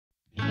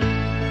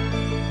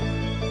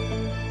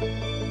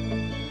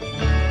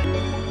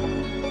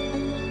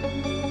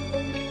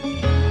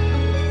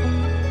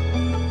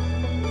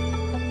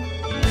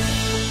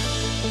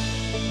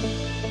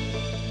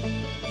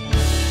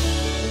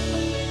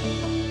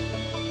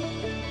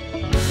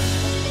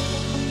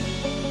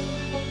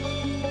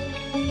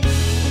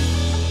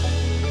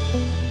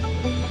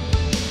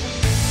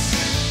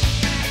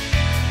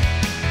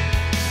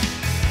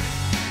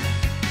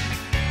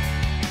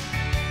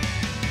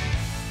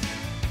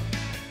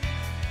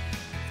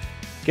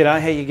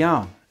G'day, how you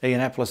going?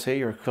 Ianapolis here,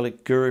 your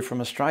acrylic guru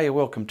from Australia.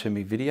 Welcome to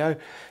my video.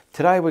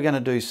 Today we're going to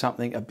do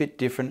something a bit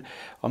different.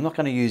 I'm not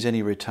going to use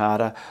any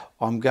retarder.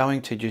 I'm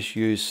going to just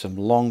use some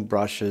long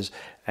brushes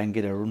and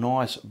get a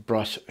nice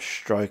brush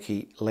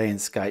strokey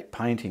landscape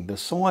painting. The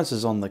size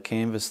is on the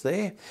canvas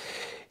there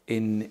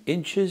in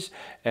inches,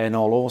 and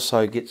I'll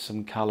also get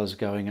some colours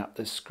going up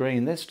the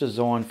screen. That's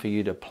designed for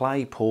you to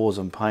play, pause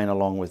and paint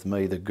along with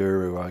me, the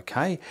guru,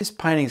 okay? This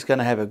painting's going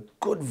to have a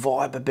good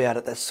vibe about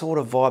it, that sort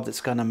of vibe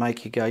that's going to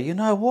make you go, you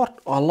know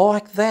what, I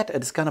like that.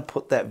 It's going to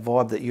put that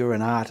vibe that you're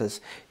an artist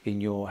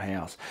in your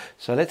house.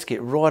 So let's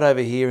get right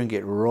over here and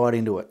get right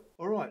into it.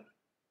 All right,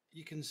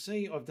 you can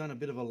see I've done a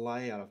bit of a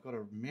layout. I've got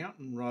a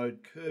mountain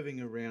road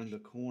curving around a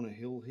corner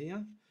hill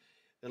here.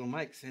 It'll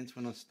make sense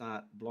when I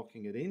start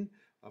blocking it in.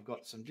 I've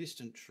got some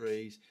distant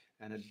trees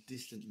and a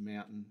distant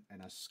mountain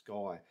and a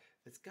sky.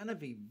 It's going to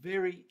be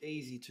very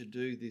easy to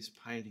do this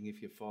painting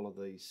if you follow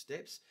these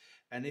steps.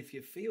 And if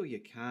you feel you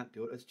can't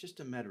do it, it's just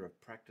a matter of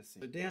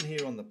practicing. So down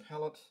here on the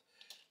palette,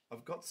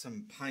 I've got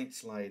some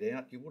paints laid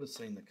out. You would have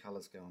seen the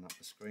colours going up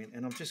the screen.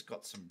 And I've just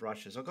got some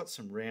brushes. I've got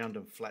some round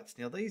and flats.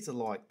 Now these are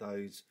like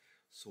those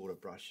sort of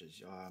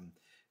brushes.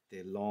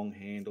 They're long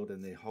handled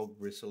and they're hog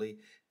bristly.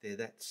 They're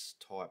that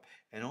type.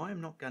 And I am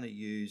not going to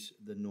use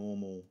the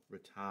normal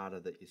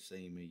retarder that you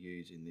see me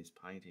use in this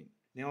painting.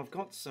 Now I've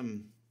got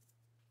some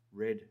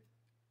red,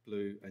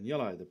 blue and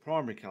yellow, the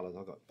primary colours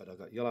I've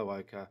got yellow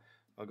ochre,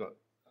 I've got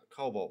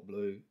cobalt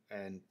blue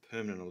and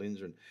permanent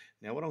alizarin.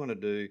 Now what I'm going to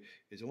do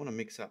is I want to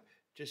mix up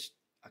just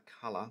a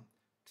colour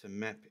to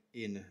map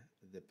in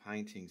the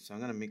painting. So I'm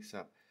going to mix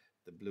up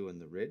the blue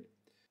and the red.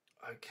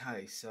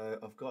 Okay, so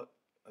I've got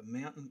a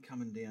mountain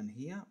coming down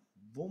here,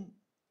 boom,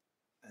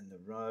 and the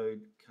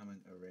road coming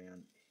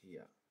around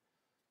here.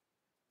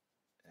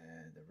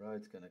 And the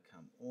road's going to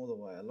come all the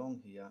way along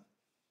here.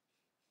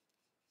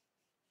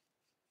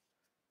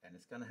 And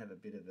it's going to have a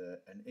bit of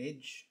an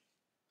edge,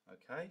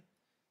 okay,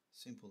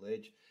 simple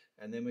edge.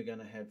 And then we're going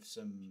to have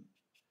some,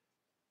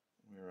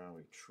 where are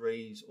we,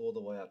 trees all the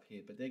way up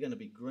here. But they're going to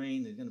be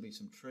green, there's going to be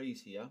some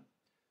trees here.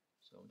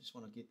 So I just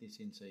want to get this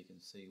in so you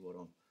can see what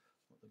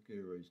the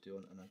guru's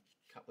doing, and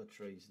a couple of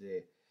trees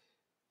there.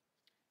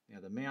 Now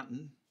the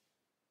mountain,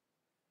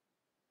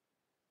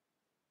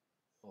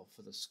 well,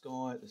 for the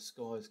sky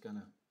is going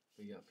to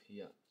be up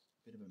here.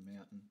 Bit of a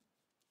mountain,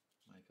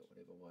 make it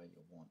whatever way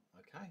you want,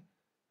 okay?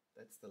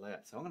 That's the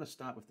layout. So I'm going to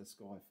start with the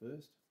sky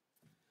first.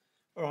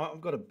 All right,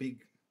 I've got a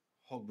big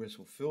hog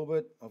bristle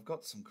filbert. I've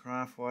got some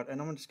craft white, and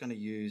I'm just going to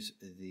use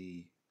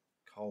the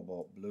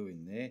cobalt blue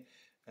in there.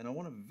 And I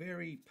want a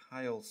very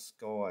pale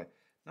sky,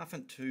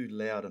 nothing too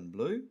loud and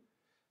blue.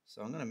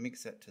 So I'm going to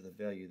mix that to the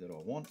value that I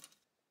want.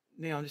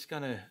 Now I'm just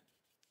going to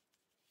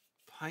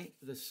paint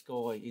the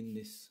sky in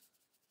this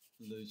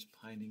loose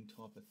painting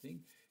type of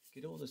thing.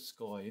 Get all the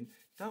sky in.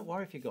 Don't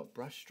worry if you've got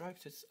brush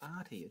strokes. It's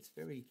arty. It's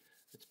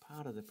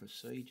part of the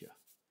procedure.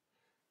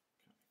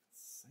 Can't even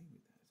see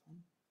with those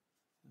on.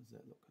 How's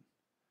that looking?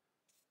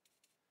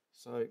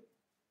 So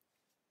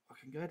I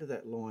can go to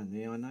that line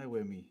there. I know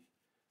where my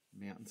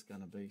mountain's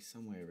going to be,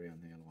 somewhere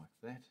around there like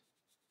that.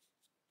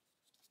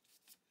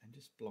 And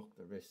just block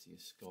the rest of your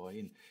sky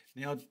in.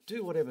 Now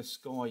do whatever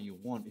sky you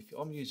want.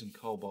 I'm using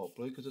cobalt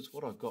blue because it's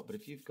what I've got, but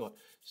if you've got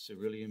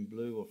cerulean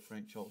blue or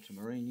French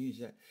ultramarine, use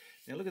that.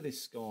 Now look at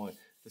this sky.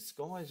 The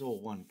sky is all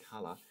one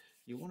colour.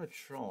 You want to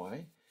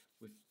try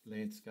with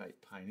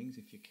landscape paintings,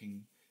 if you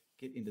can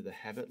get into the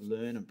habit,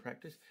 learn and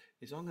practice,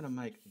 is I'm going to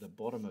make the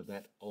bottom of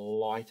that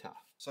lighter.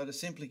 So to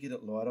simply get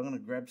it light, I'm going to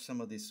grab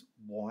some of this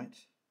white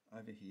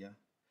over here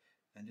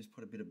and just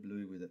put a bit of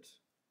blue with it.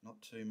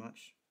 Not too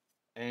much.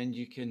 And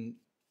you can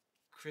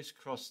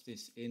crisscross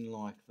this in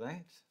like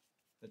that.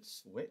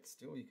 It's wet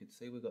still, you can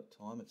see we've got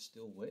time, it's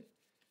still wet.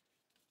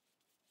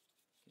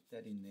 Get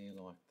that in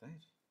there like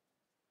that.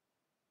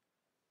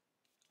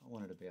 I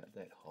want it about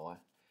that high.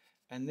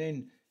 And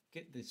then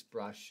get this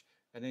brush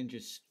and then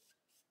just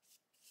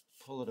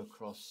pull it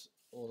across,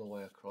 all the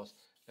way across,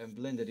 and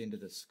blend it into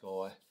the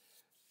sky.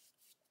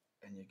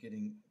 And you're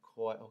getting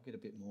quite, I'll get a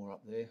bit more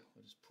up there,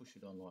 I'll just push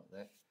it on like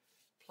that.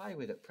 Play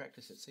with it,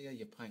 practice it, see how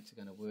your paints are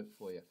going to work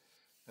for you.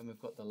 And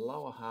we've got the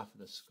lower half of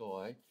the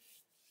sky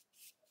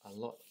a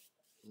lot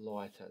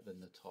lighter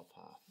than the top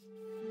half.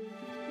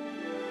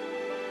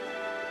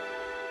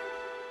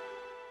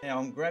 Now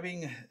I'm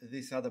grabbing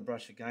this other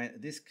brush again,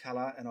 this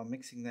colour, and I'm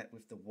mixing that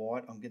with the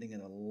white. I'm getting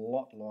it a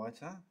lot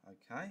lighter,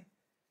 okay?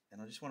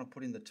 And I just want to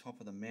put in the top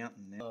of the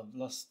mountain now. I've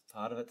lost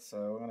part of it,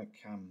 so I'm going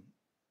to come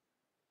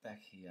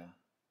back here.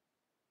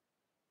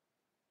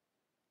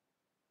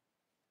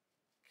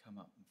 Come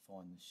up and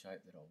find the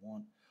shape that I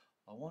want.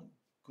 I want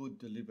good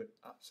deliberate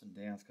ups and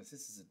downs because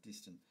this is a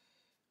distant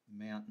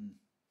mountain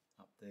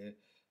up there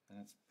and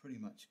it's pretty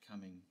much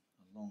coming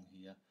along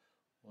here.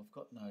 Well, I've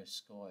got no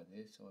sky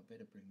there, so I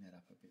better bring that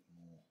up a bit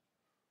more.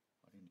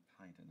 I didn't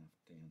paint enough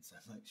down, so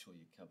make sure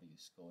you cover your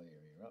sky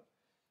area up.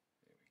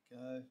 There we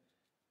go.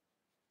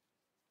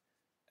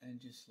 And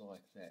just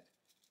like that.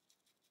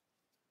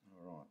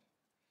 All right.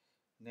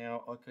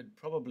 Now I could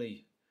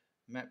probably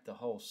map the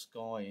whole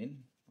sky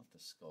in. not the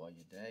sky,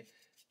 you dag,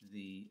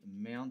 the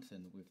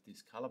mountain with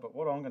this colour. But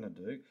what I'm going to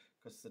do,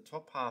 because the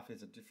top half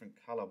is a different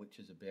colour, which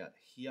is about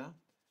here,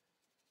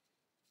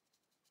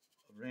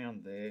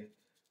 around there,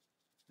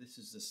 this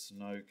is the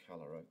snow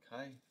colour,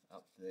 okay,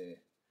 up there.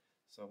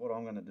 So what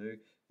I'm going to do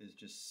is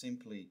just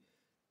simply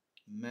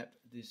map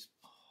this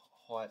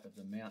height of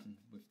the mountain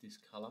with this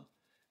colour,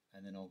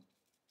 and then I'll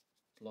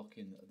block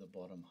in the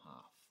bottom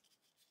half.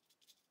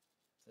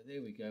 So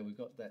there we go, we've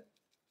got that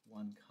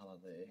one colour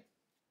there.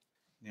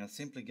 Now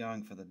simply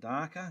going for the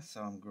darker,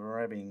 so I'm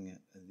grabbing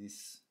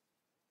this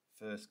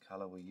first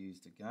colour we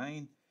used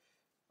again,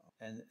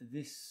 and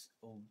this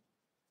will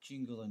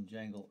jingle and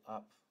jangle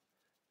up,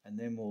 and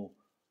then we'll,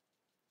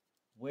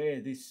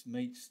 where this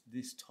meets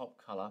this top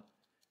colour,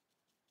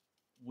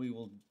 we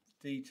will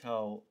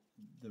detail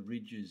the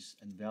ridges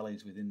and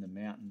valleys within the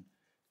mountain,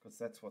 because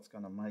that's what's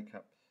going to make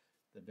up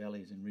the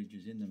valleys and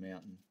ridges in the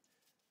mountain.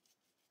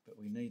 But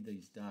we need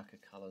these darker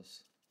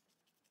colours,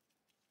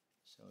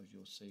 so as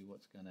you'll see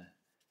what's going to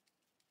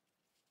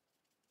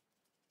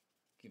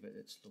give it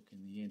its look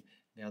in the end.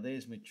 Now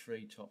there's my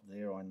tree top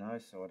there, I know,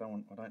 so I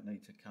don't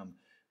need to come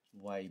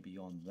way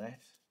beyond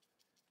that.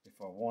 If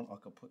I want, I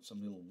could put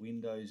some little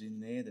windows in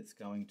there that's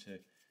going to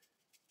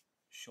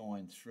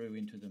shine through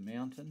into the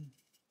mountain.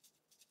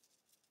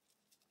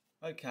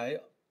 Okay,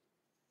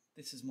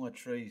 this is my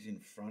trees in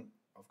front.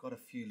 I've got a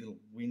few little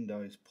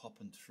windows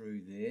popping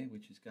through there,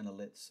 which is going to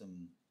let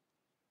some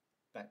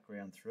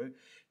background through.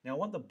 Now I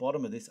want the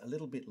bottom of this a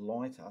little bit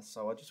lighter,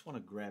 so I just want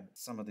to grab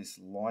some of this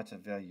lighter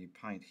value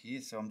paint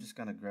here. So I'm just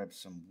going to grab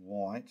some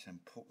white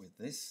and put with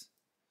this,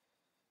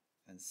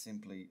 and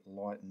simply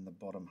lighten the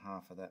bottom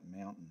half of that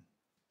mountain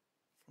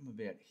from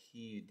about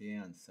here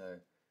down, so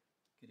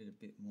get it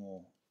a bit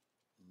more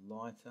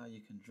lighter.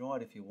 You can dry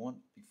it if you want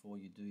before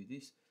you do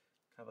this.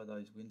 Cover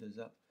those windows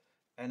up,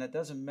 and it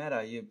doesn't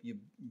matter, you're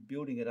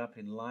building it up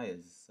in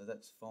layers, so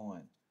that's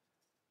fine.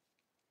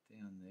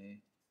 Down there.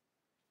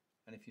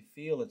 And if you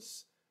feel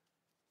it's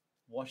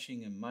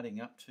washing and mudding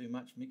up too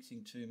much,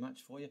 mixing too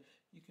much for you,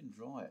 you can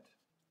dry it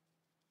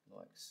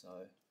like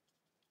so.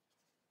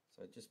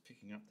 So just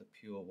picking up the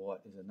pure white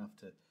is enough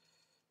to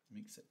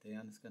mix it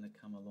down. It's going to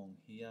come along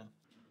here.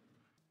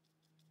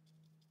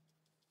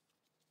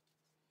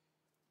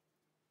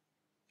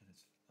 And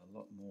it's a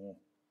lot more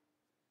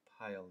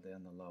pale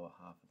down the lower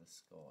half of the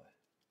sky.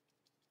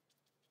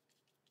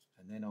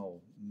 And then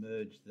I'll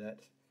merge that.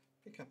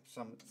 Pick up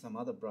some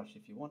other brush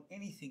if you want,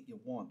 anything you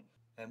want.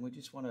 And we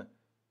just want to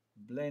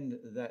blend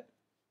that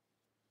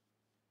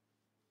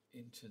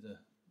into the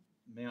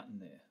mountain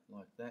there,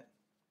 like that.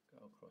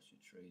 Go across your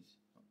trees,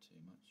 not too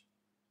much.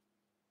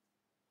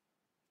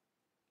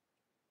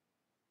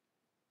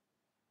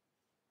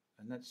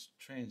 And that's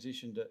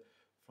transitioned it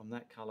from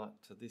that colour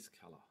to this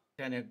colour.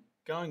 Okay, now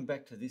going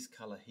back to this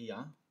colour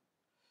here,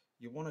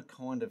 you want to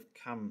kind of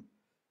come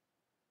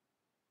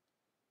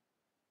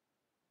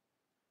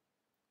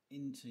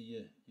into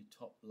your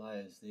top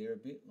layers there a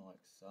bit, like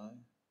so.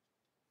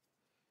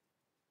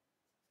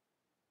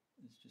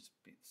 There's just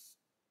bits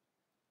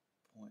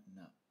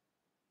pointing up.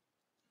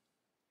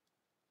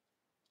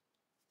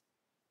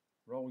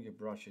 Roll your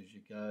brush as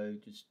you go,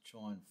 just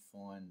try and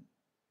find,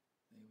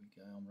 there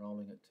we go, I'm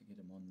rolling it to get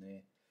them on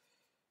there.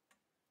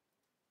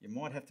 You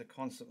might have to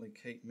constantly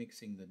keep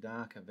mixing the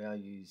darker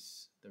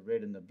values, the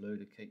red and the blue,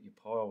 to keep your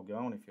pile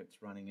going if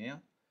it's running out.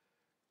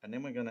 And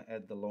then we're going to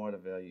add the lighter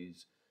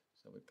values.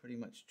 So we're pretty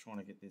much trying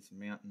to get this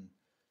mountain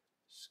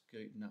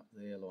scooting up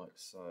there like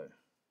so.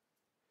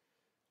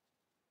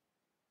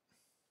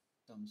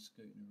 Some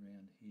scooting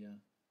around here.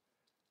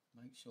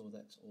 Make sure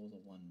that's all the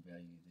one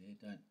value there.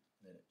 Don't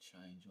let it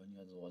change on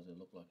you, otherwise it'll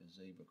look like a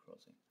zebra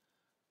crossing.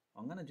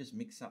 I'm going to just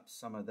mix up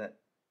some of that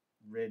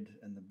red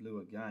and the blue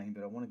again,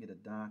 but I want to get a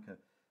darker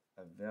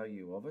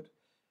value of it,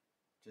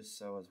 just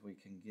so as we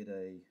can get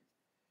a,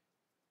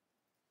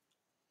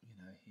 you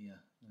know, here,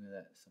 look at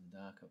that, some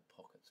darker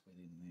pockets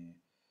within there.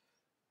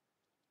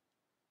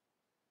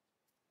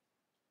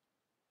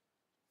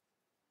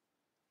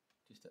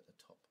 Just at the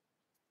top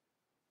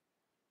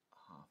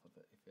half of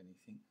it, if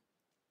anything.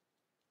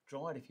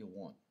 Dry it if you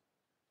want.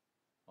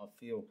 I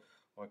feel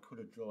I could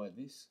have dried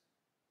this,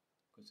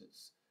 because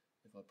it's,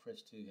 if I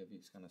press too heavy,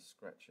 it's going to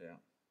scratch out.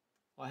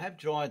 I have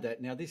dried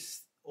that. Now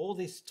this, all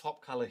this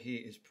top colour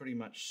here is pretty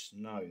much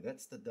snow.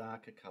 That's the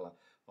darker colour.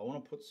 I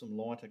want to put some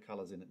lighter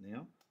colours in it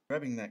now.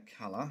 Grabbing that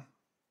colour,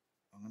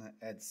 I'm going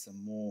to add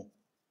some more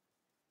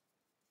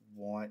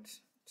white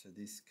to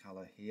this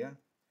colour here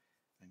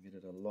and get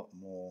it a lot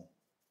more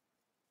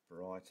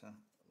brighter,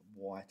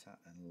 whiter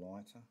and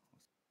lighter.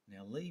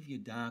 Now leave your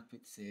dark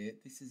bits there.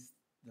 This is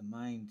the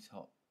main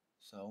top,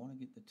 so I want to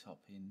get the top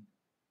in.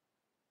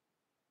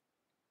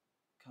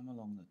 Come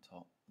along the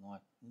top,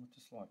 like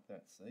just like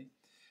that, see?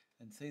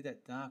 And see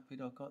that dark bit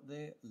I got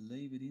there?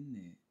 Leave it in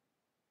there.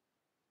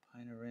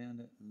 Paint around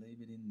it,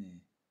 leave it in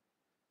there.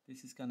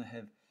 This is going to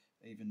have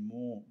even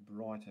more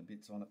brighter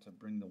bits on it to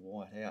bring the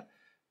white out.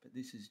 But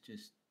this is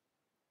just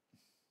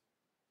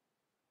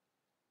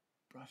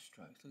brush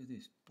strokes. Look at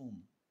this.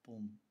 Boom,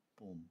 boom,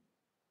 boom.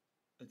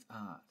 It's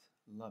art.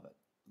 Love it,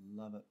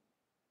 love it,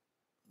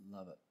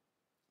 love it.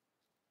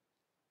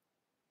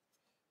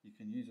 You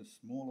can use a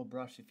smaller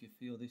brush if you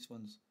feel this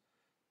one's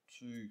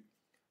too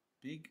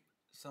big.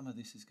 Some of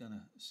this is going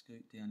to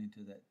scoot down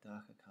into that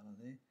darker colour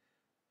there.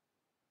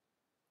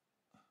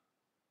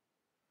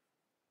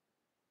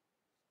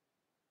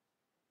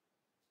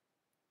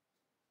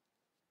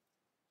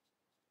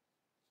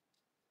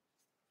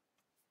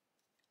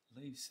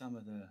 Leave some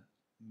of the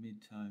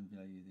mid-tone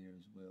value there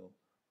as well.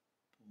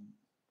 Boom.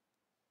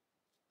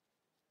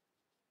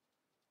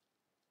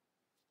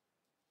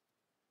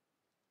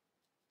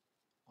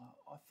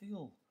 I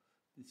feel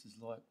this is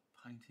like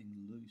painting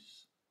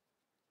loose.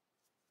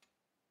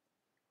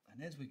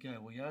 And as we go,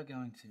 we are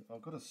going to,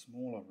 I've got a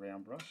smaller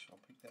round brush, I'll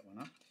pick that one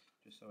up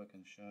just so I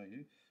can show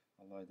you.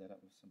 I'll load that up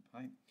with some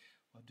paint.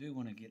 I do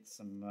want to get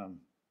some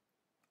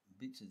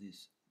bits of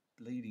this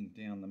bleeding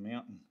down the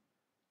mountain,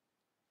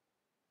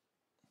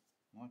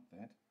 like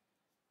that,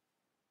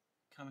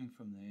 coming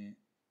from there.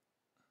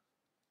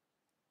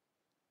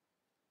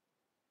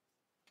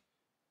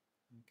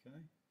 Okay,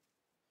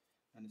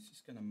 and it's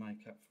just going to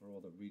make up for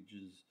all the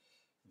ridges,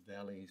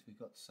 valleys. We've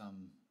got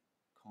some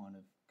kind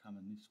of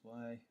coming this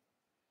way.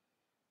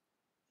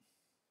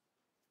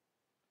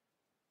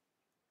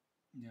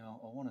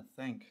 Now I want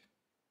to thank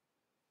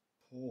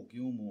Paul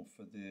Gilmore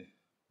for the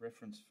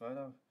reference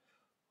photo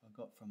I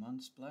got from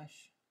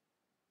Unsplash.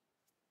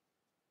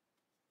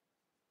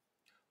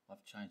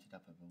 I've changed it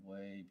up a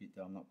wee bit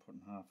though, I'm not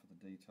putting half of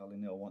the detail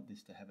in there. I want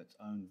this to have its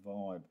own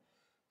vibe.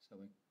 So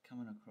we're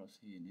coming across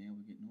here now,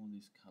 we're getting all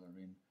this colour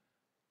in,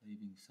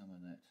 leaving some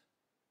of that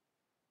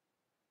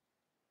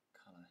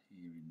colour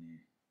here in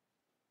there.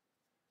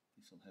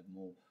 This will have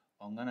more.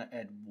 I'm going to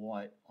add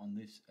white on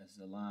this as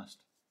the last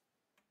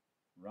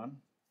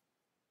run.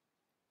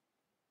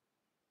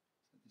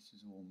 So this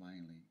is all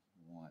mainly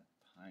white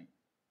paint.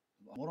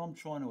 What I'm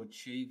trying to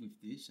achieve with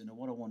this, and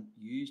what I want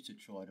you to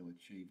try to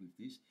achieve with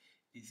this,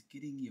 is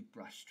getting your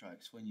brush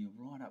strokes. When you're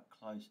right up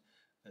close,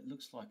 it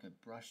looks like a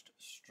brushed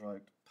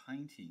stroke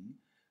painting,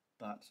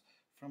 but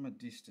from a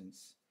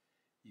distance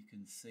you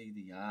can see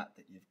the art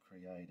that you've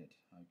created.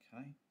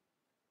 Okay,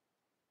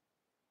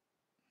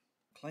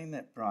 clean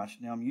that brush.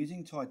 Now I'm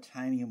using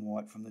titanium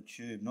white from the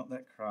tube, not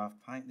that craft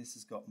paint. This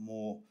has got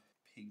more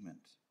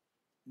pigment.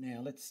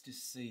 Now let's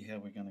just see how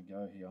we're going to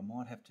go here. I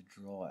might have to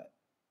dry it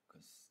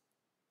because,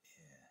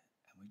 yeah,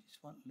 and we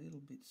just want a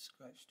little bit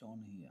scratched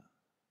on here.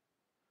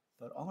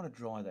 But I'm going to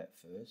dry that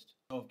first.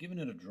 So I've given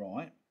it a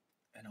dry,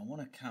 and I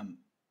want to come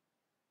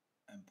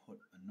and put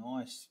a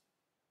nice,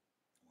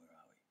 where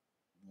are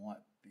we, white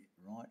bit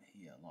right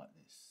here like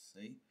this.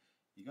 See,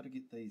 you've got to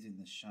get these in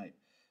the shape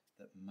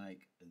that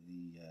make the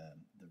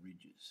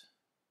ridges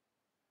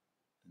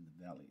and the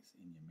valleys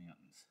in your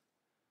mountains.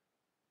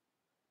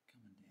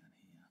 Coming down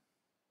here.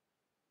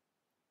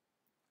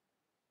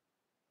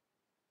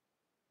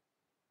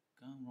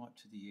 Going right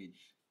to the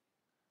edge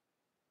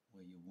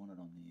where you want it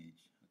on the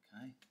edge,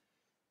 okay?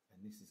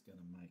 And this is going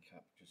to make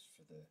up just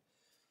for the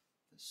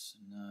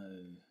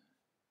snow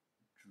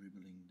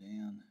dribbling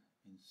down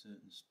in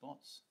certain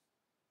spots.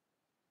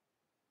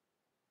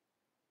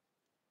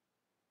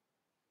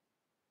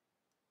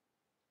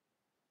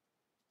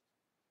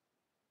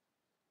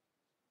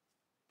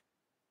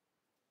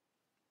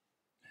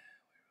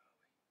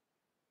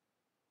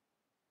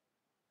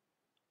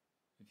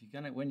 If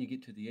you're going to, when you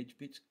get to the edge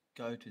bits,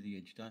 go to the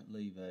edge. Don't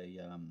leave a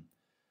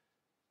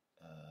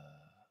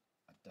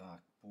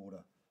dark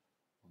border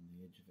on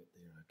the edge of it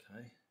there,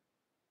 okay?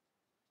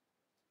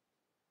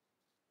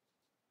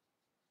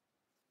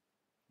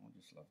 I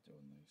just love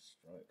doing these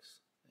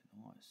strokes.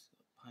 They're nice.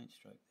 A paint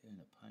stroke there and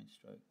a paint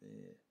stroke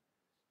there.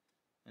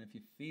 And if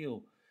you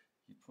feel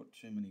you put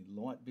too many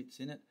light bits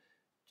in it,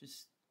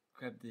 just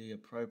grab the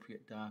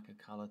appropriate darker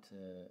colour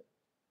to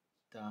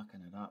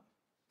darken it up.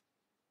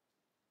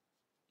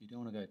 You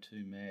don't want to go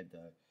too mad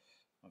though.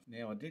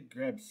 Now I did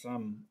grab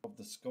some of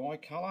the sky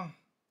colour,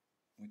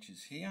 which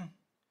is here,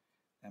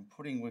 and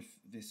putting with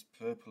this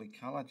purpley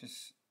colour,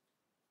 just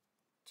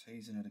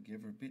teasing it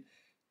together a bit,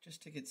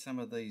 just to get some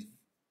of these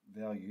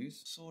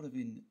values sort of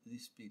in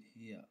this bit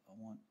here. I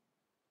want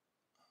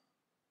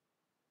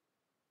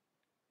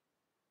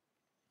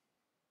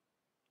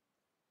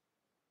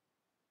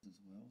as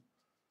well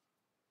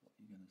what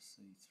you're going to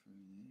see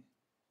through there.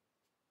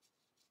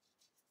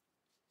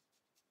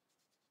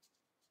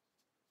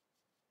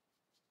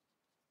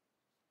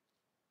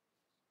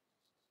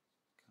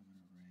 Coming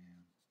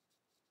around.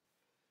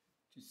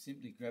 Just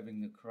simply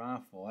grabbing the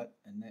craft white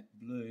and that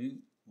blue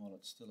while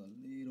it's still a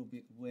little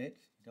bit wet.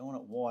 You don't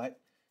want it white,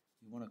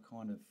 you want to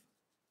kind of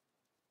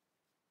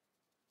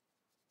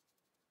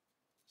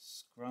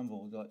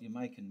scrumble like you're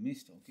making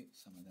mist. I'll get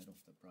some of that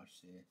off the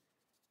brush there.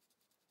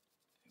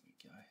 There we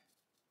go.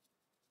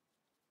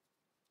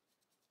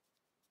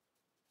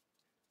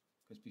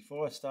 Because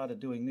before I started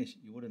doing this,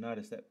 you would have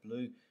noticed that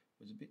blue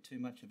was a bit too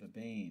much of a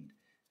band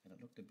and it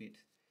looked a bit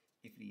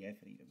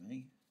iffity-affity to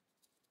me.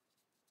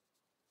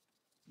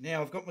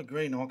 Now I've got my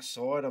green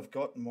oxide, I've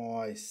got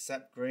my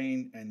sap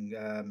green and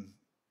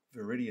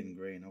Viridian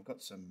green. I've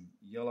got some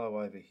yellow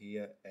over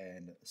here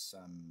and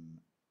some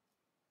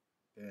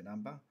burnt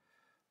umber.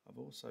 I've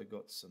also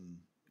got some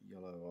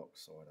yellow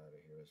oxide over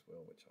here as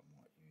well, which I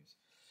might use.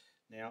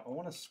 Now I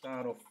want to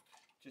start off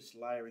just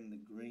layering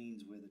the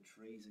greens where the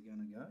trees are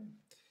going to go.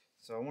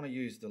 So I want to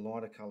use the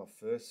lighter colour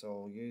first, so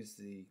I'll use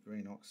the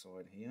green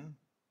oxide here.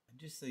 And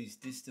just these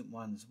distant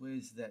ones,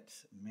 where's that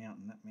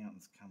mountain? That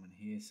mountain's coming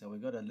here. So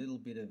we've got a little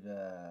bit of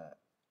a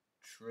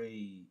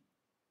tree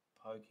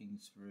poking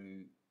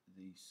through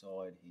the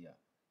side here.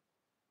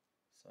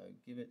 So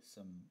give it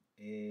some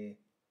air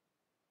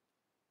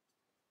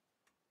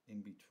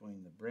in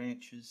between the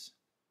branches.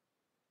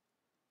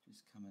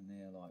 Just come in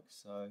there like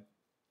so.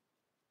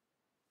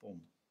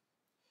 Boom.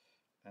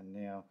 And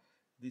now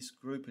this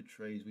group of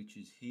trees which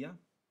is here,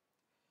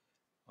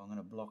 I'm going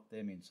to block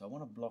them in. So I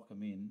want to block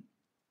them in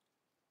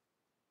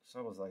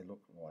so as they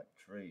look like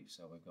trees.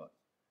 So we've got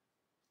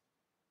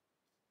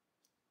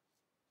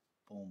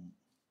boom,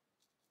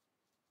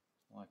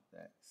 like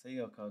that. See,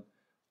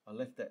 I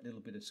left that little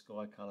bit of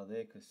sky colour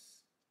there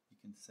because you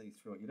can see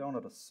through it. You don't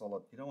want it a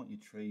solid, you don't want your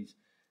trees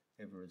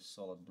ever as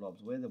solid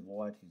blobs. Where the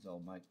white is, I'll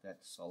make that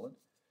solid,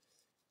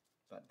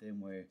 but then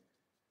we're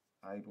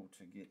able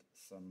to get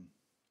some,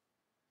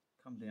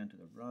 come down to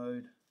the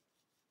road.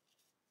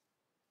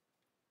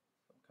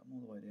 I'll come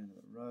all the way down to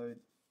the road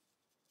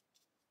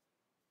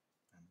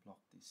and block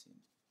this in.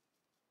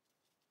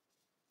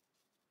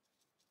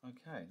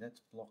 Okay,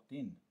 that's blocked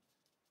in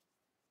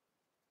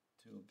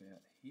to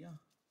about here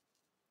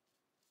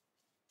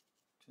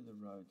to the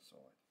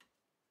roadside.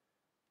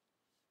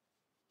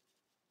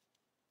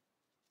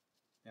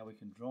 Now we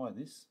can dry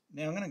this.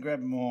 Now I'm going to grab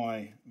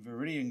my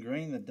Viridian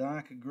green, the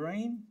darker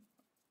green,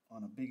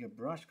 on a bigger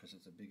brush because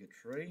it's a bigger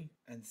tree,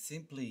 and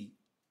simply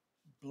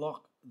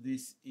block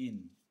this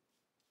in.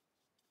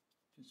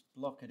 Just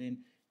block it in.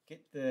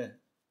 Get the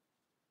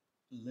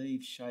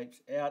leaf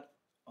shapes out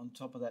on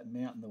top of that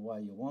mountain the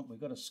way you want. We've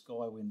got a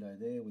sky window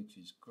there, which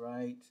is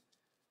great.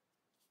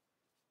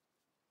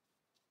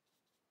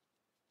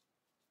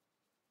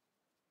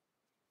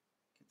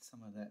 Get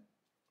some of that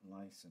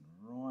lacing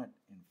right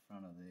in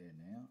front of there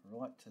now,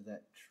 right to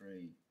that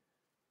tree.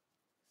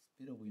 There's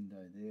a bit of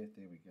window there,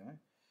 there we go.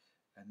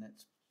 And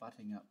that's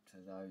butting up to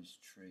those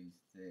trees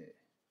there.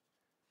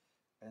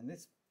 And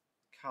this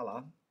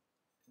colour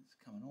is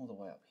coming all the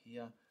way up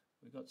here.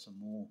 We've got some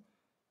more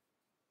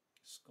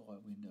sky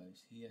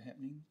windows here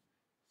happening,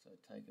 so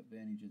take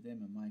advantage of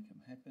them and make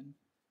them happen.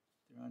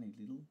 They're only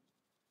little,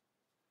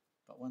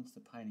 but once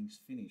the painting's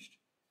finished,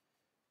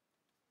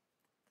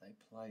 they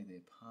play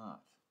their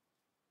part.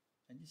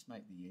 And just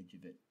make the edge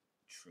of it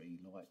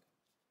tree-like.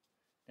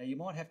 Now you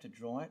might have to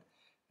dry it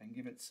and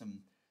give it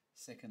some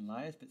second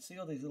layers, but see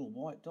all these little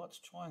white dots?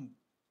 Try and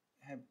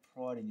have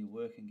pride in your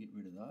work and get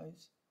rid of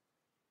those.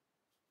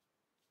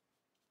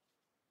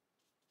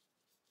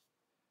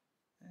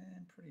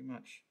 And pretty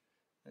much,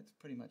 that's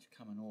pretty much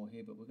coming all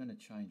here, but we're going to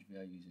change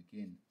values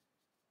again.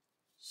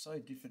 So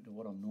different to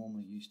what I'm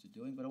normally used to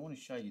doing, but I want to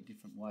show you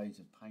different ways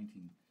of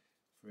painting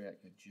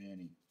throughout your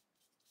journey.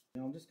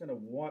 Now I'm just going to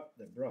wipe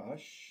the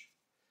brush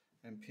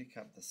and pick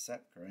up the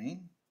sap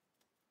green,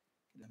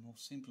 and we'll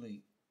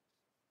simply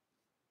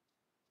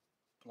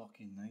block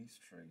in these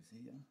trees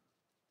here.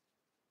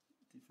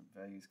 Different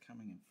values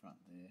coming in front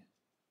there.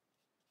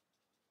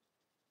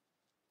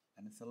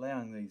 And it's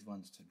allowing these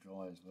ones to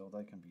dry as well.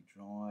 They can be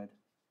dried.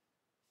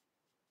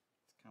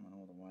 It's coming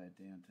all the way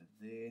down to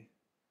there.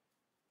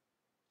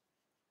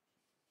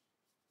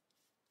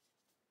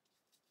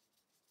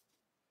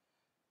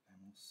 And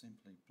we'll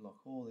simply block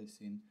all this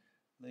in,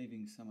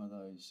 leaving some of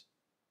those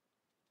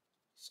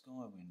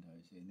sky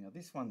windows here. Now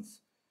this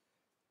one's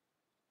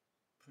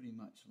pretty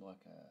much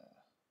like a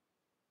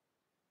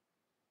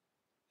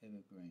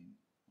evergreen,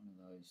 one of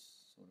those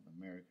sort of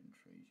American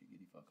trees you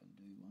get if I can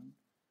do one.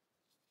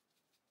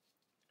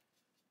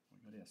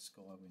 We've got our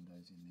sky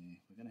windows in there.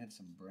 We're going to have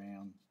some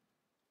brown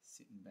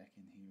sitting back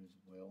in here as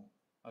well.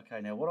 Okay,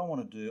 now what I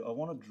want to do, I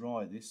want to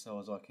dry this so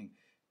as I can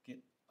get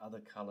other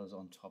colours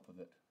on top of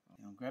it.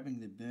 Now I'm grabbing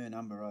the burnt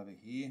umber over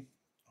here.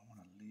 I want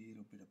a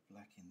little bit of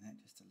black in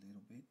that, just a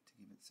little bit to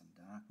give it some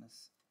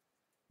darkness.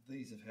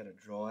 These have had a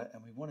dry,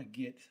 and we want to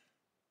get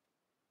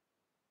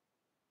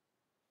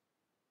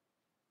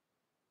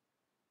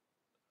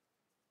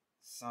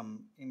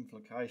some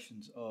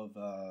implications of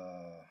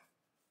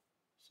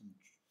some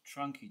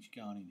trunkage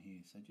going in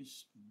here. So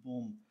just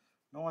boom,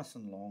 nice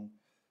and long.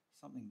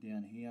 Something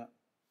down here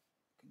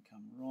can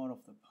come right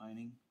off the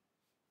painting,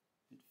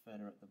 a bit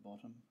fatter at the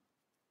bottom.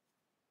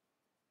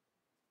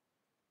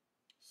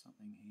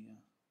 Something here.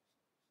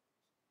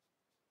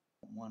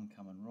 One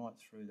coming right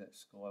through that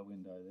sky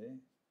window there.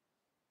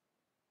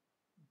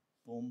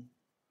 Boom.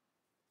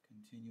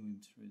 Continuing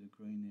through the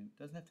green there. It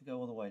doesn't have to go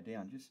all the way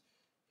down, just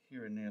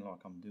here and there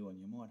like I'm doing.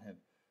 You might have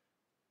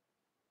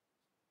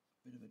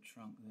a bit of a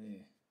trunk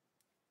there.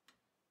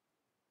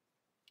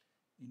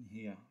 In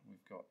here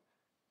we've got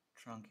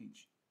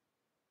trunkage.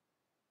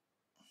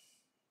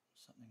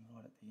 Something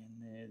right at the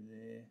end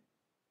there.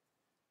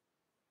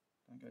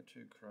 Don't go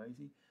too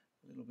crazy.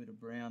 A little bit of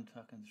brown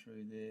tucking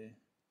through there.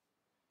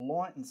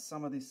 Lighten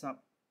some of this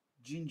up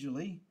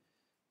gingerly.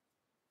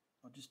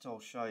 I'll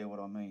show you what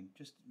I mean.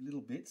 Just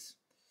little bits,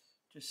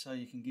 just so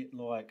you can get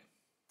like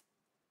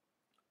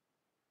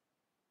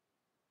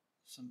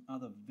some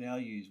other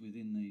values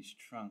within these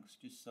trunks,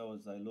 just so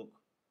as they look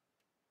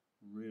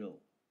real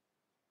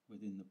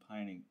within the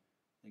painting.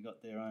 They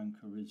got their own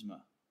charisma.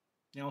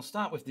 Now I'll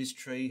start with this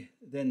tree,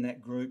 then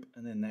that group,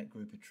 and then that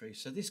group of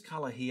trees. So this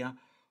colour here,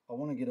 I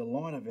want to get a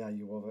lighter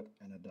value of it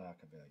and a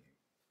darker value.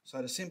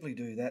 So to simply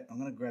do that, I'm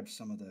going to grab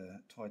some of the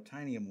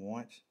titanium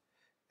white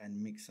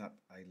and mix up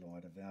a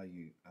lighter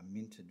value, a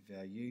minted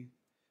value.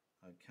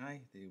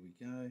 Okay, there we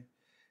go.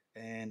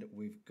 And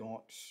we've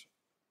got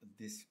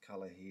this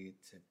colour here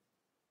to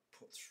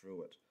put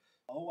through it.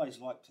 I always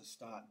like to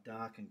start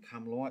dark and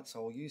come light,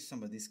 so I'll use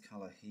some of this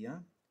colour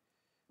here,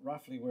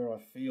 roughly where I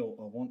feel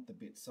I want the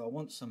bit. So I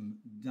want some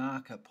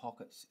darker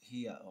pockets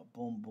here. Oh,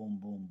 boom, boom,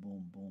 boom,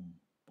 boom, boom,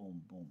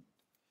 boom, boom.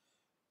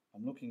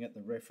 I'm looking at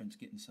the reference,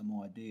 getting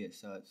some idea,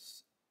 so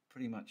it's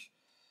pretty much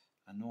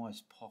a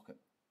nice pocket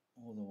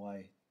all the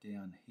way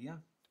down here.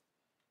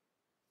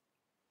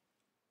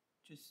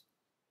 Just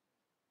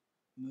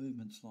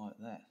movements like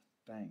that,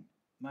 bang.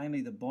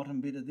 Mainly the bottom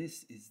bit of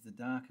this is the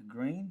darker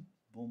green,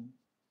 boom.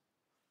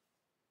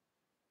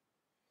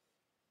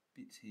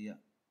 Bits here,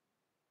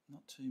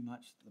 not too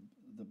much,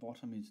 the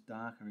bottom is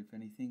darker if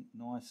anything.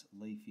 Nice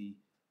leafy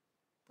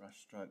brush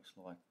strokes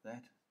like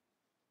that.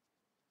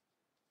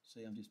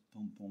 See, I'm just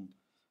boom, boom,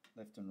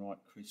 left and right,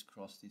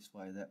 crisscross this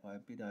way, that way, a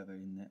bit over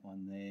in that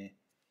one there.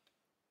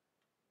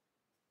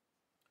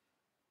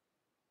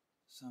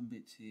 Some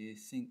bits here,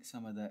 sink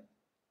some of that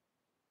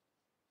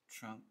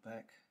trunk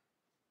back.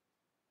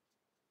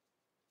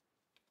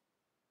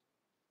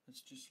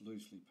 It's just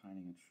loosely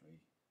painting a tree,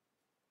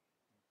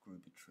 a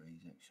group of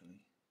trees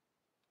actually.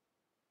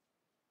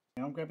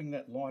 Now I'm grabbing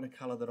that lighter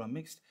colour that I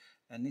mixed,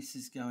 and this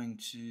is going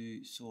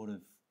to sort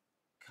of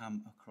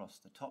come across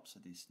the tops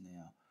of this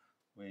now,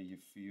 where you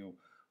feel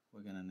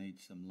we're going to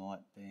need some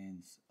light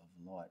bands of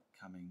light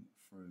coming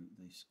through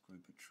this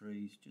group of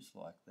trees, just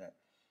like that.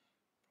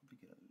 Probably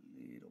get a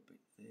little bit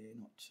there,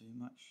 not too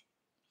much.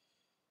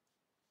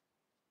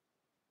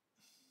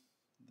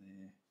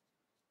 There,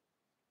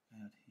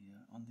 out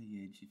here, on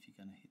the edge if you're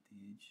going to hit the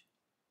edge.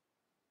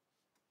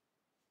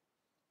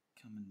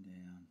 Coming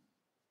down,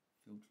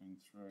 filtering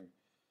through.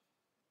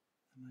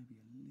 And maybe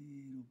a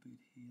little bit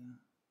here.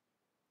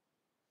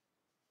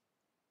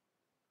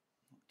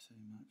 Not too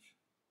much.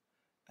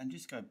 And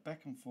just go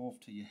back and forth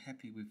till you're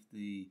happy with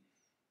the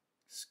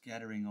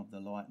scattering of the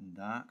light and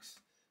darks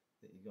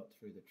that you got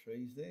through the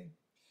trees there.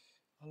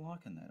 I'm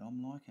liking that,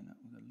 I'm liking it.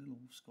 We've got a little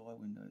sky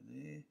window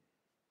there.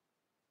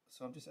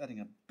 So I'm just adding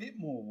a bit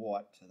more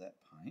white to that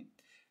paint.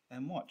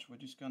 And watch, we're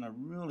just going to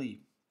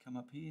really come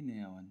up here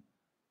now and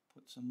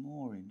put some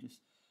more in. Just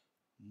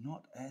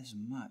not as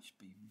much,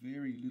 be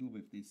very little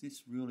with this.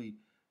 This really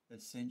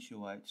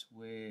accentuates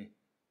where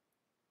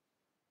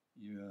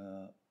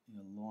your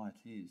light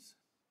is.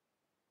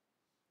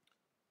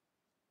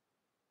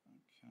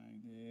 Okay,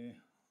 there.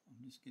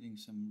 I'm just getting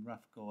some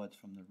rough guides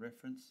from the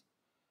reference.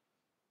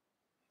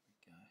 There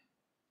we go.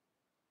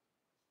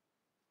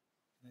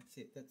 That's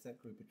it, that's that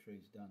group of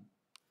trees done.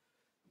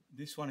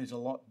 This one is a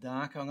lot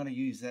darker. I'm going to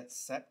use that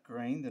sap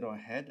green that I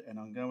had, and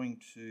I'm going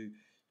to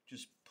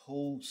just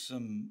pull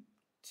some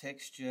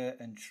texture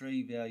and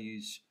tree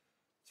values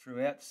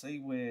throughout. See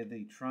where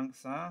the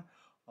trunks are?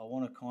 I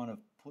want to kind of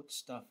put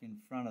stuff in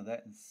front of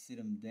that and sit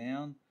them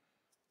down,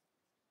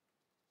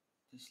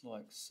 just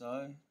like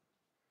so.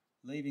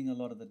 Leaving a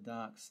lot of the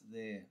darks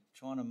there,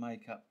 trying to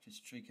make up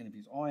just tree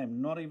canopies. I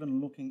am not even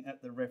looking at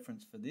the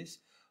reference for this.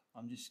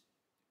 I'm just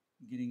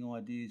getting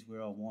ideas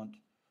where I want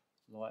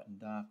light and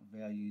dark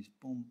values,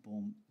 boom,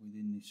 boom,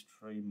 within this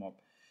tree mob.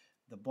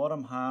 The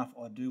bottom half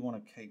I do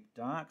want to keep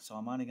dark, so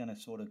I'm only going to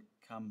sort of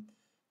come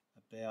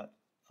about,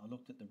 I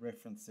looked at the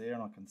reference there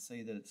and I can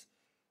see that it's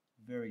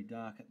very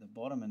dark at the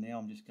bottom, and now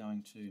I'm just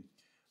going to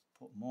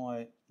put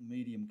my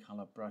medium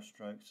colour brush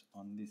strokes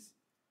on this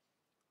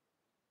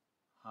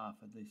half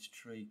of this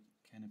tree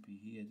canopy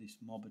here, this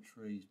mob of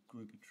trees,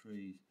 group of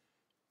trees.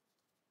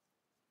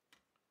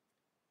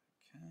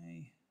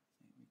 Okay,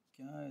 there we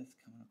go, it's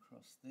coming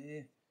across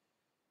there.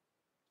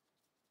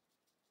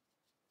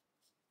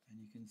 And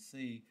you can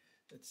see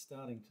it's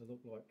starting to look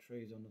like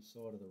trees on the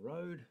side of the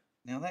road.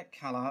 Now that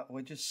colour,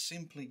 we're just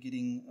simply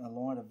getting a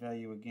lighter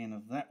value again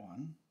of that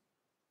one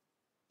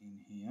in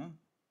here.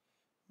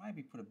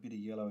 Maybe put a bit of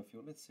yellow if you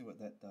want. Let's see what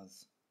that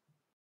does.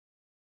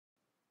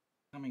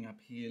 Coming up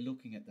here,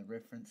 looking at the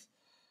reference,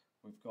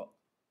 we've got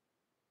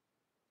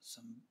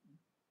some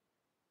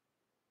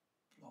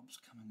blobs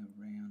coming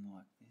around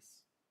like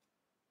this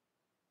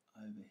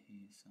over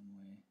here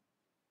somewhere.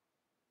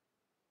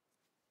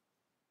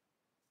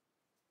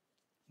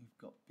 We've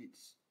got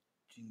bits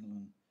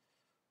jingling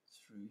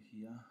through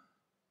here,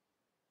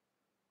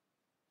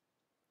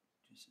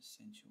 just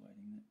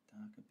accentuating that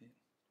darker bit.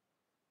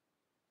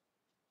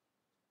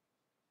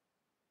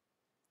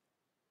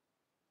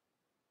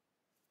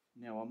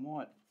 Now I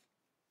might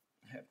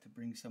have to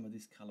bring some of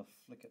this colour,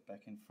 flick it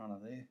back in front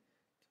of there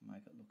to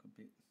make it look a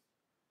bit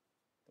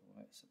the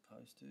way it's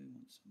supposed to.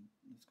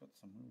 It's got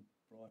some real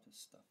brighter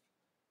stuff.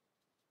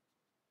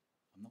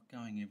 I'm not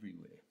going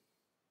everywhere.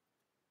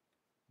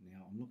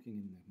 Now I'm looking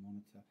in the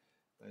monitor.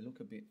 They look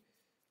a bit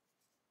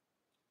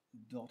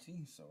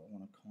dotty, so I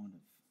want to kind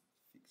of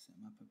fix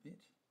them up a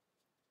bit.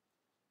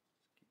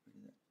 Let's get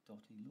rid of that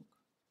dotty look.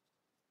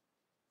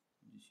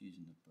 I'm just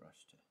using the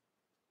brush to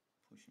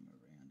push them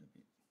around a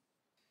bit.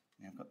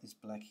 Now I've got this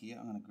black here.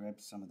 I'm going to grab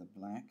some of the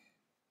black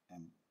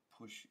and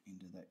push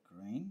into that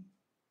green.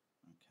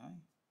 Okay.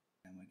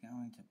 And we're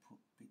going to put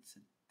bits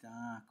of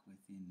dark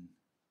within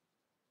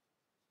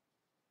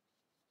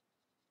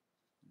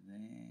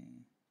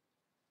there.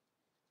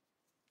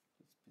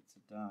 Just bits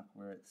of dark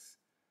where it's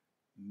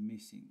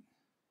missing.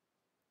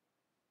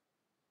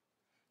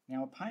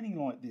 Now a painting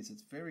like this,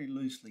 it's very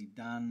loosely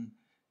done.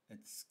 It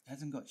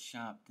hasn't got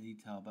sharp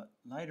detail, but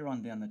later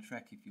on down the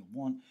track, if you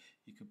want,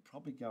 you could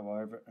probably go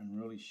over it and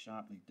really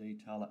sharply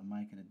detail it and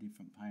make it a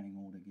different painting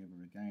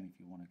altogether again if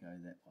you want to go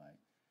that way.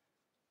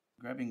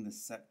 Grabbing the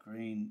sap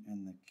green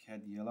and the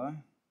cad yellow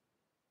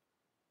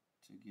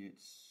to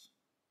get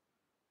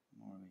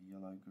more of a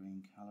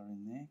yellow-green colour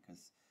in there,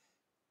 because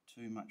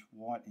too much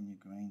white in your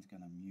green is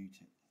going to mute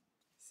it.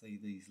 See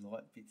these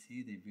light bits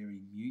here, they're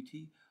very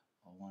muty.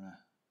 I want to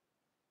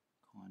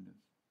kind of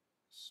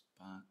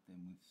spark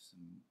them with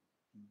some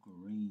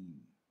green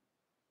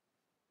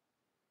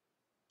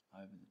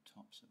over the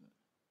tops of it.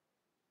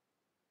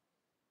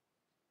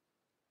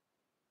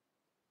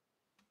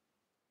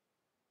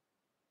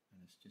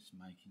 And it's just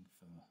making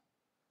for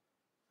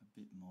a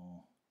bit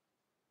more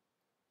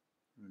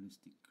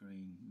realistic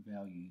green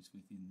values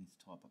within this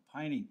type of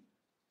painting.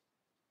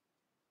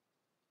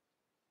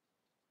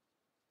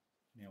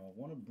 Now I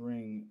want to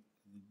bring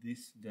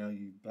this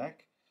value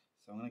back,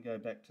 so I'm going to go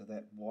back to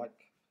that white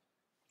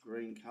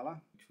green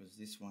colour, which was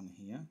this one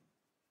here.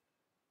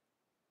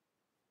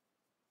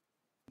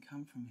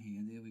 Come from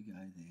here, there we go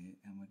there,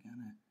 and we're going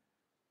to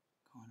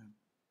kind of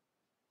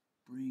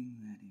bring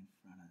that in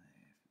front of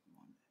there if we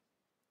want it.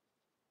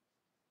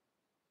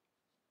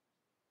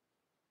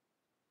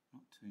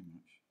 Not too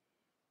much,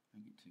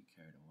 don't get too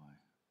carried away.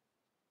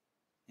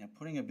 Now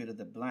putting a bit of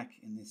the black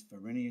in this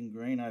Vermilion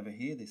green over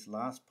here, this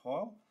last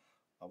pile,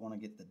 I want to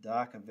get the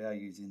darker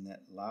values in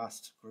that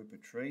last group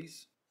of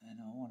trees, and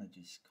I want to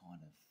just kind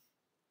of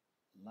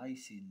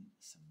lace in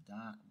some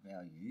dark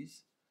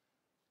values,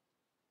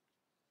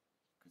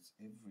 because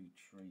every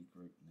tree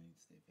group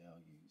needs their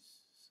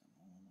values. So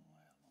all the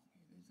way along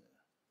here, there's a,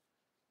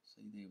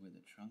 see there where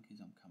the trunk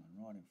is, I'm coming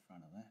right in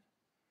front of that.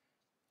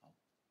 I'll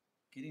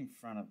get in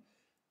front of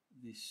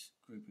this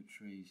group of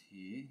trees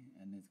here,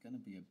 and there's going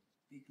to be a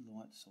big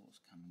light source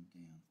coming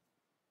down.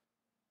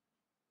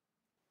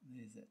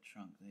 There's that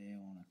trunk there,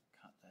 I want to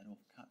cut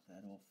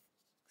that off,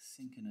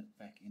 sinking it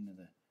back into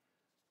the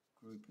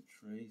group of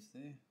trees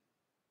there.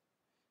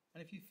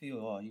 And if you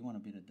feel, oh, you want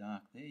a bit of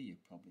dark there, you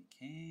probably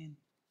can.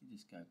 You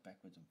just go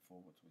backwards and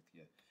forwards with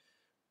your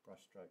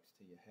brush strokes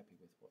till you're happy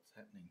with what's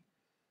happening.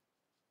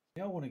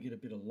 Now I want to get a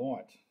bit of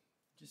light.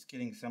 Just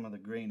getting some of the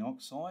green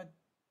oxide.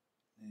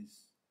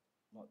 There's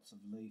lots of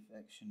leaf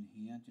action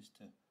here just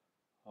to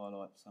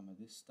highlight some of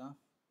this stuff.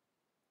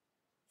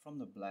 From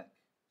the black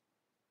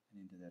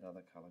and into that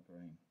other colour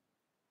green.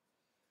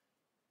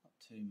 Not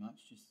too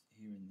much, just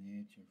here and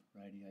there to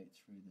radiate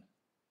through the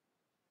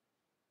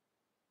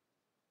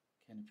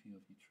canopy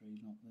of your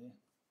tree, not there.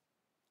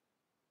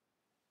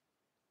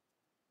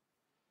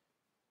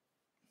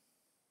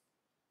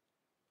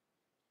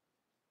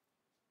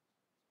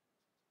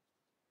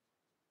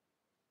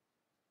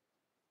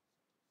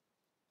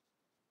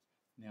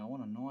 Now I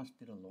want a nice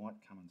bit of light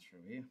coming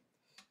through here,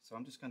 so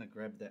I'm just going to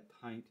grab that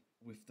paint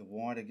with the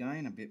white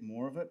again, a bit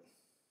more of it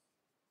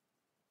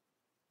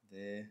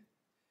there,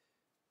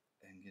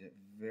 and get it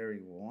very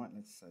white.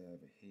 Let's say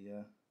over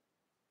here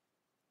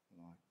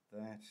like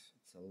that.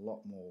 It's a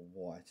lot more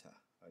whiter.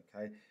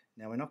 Okay,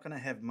 now we're not going to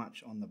have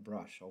much on the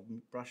brush. I'll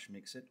brush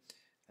mix it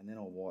and then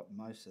I'll wipe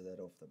most of that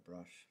off the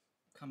brush.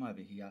 Come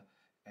over here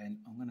and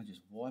I'm going to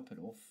just wipe it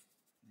off.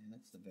 Yeah,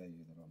 that's the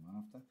value that I'm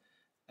after.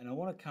 And I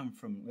want to come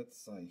from, let's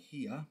say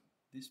here,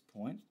 this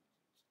point,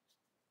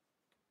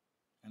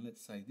 and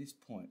let's say this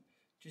point,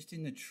 just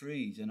in the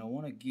trees, and I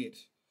want to get,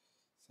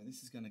 so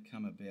this is going to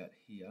come about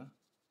here.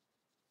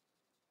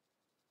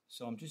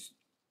 So I'm just,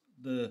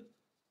 the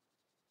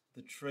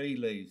tree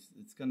leaves,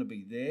 it's going to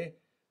be there.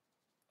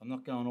 I'm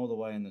not going all the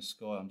way in the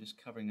sky, I'm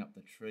just covering up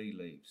the tree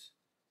leaves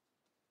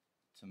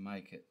to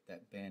make it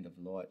that band of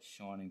light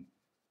shining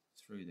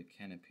through the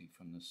canopy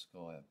from the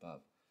sky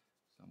above.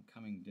 So I'm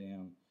coming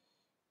down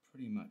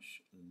pretty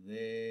much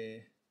there,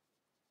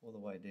 all the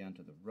way down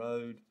to the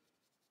road.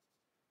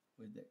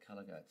 Where'd that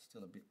colour go? It's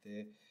still a bit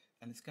there.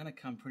 And it's going to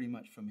come pretty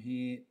much from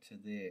here to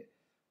there.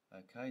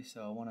 Okay,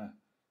 so I want to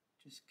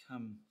just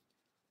come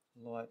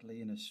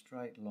lightly in a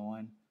straight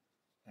line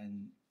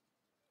and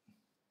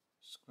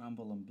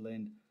scrumble and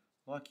blend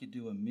like you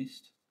do a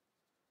mist,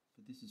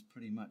 but this is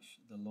pretty much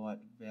the light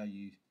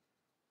value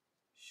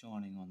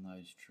shining on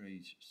those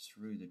trees,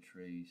 through the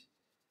trees,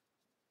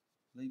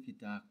 leave your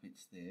dark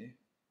bits there.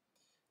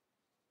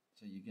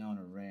 So you're going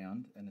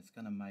around, and it's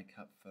going to make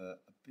up for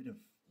a bit of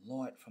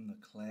light from the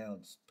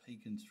clouds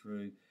peeking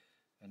through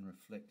and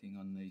reflecting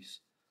on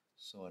this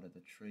side of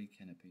the tree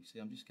canopy. See,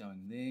 I'm just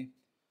going there,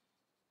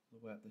 all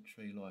the way up the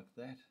tree like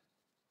that.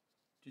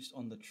 Just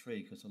on the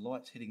tree, because the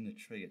light's hitting the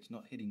tree, it's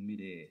not hitting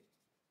mid-air.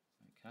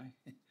 Okay?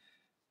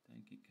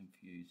 Don't get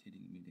confused,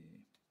 hitting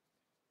mid-air.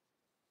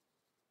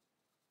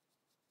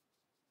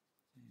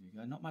 There we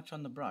go. Not much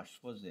on the brush,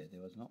 was there?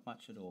 There was not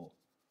much at all.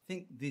 I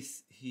think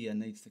this here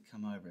needs to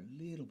come over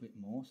a little bit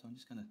more, so I'm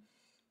just going to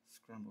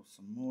scrumble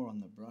some more on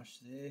the brush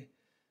there.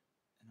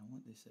 And I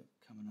want this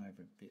coming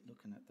over a bit.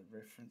 Looking at the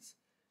reference,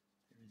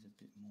 there is a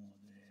bit more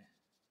there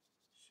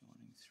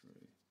shining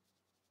through.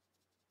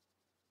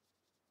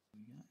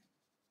 There we go.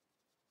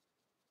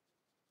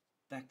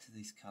 Back to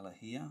this colour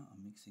here,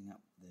 I'm mixing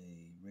up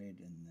the red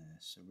and the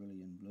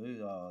cerulean blue,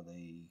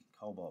 the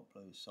cobalt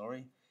blue,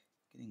 sorry.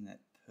 Getting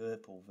that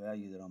purple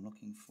value that I'm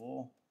looking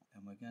for.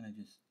 And we're going to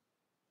just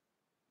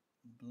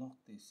block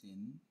this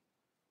in,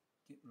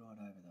 get right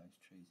over those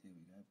trees, there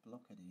we go,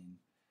 block it in,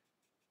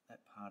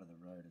 that part of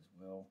the road as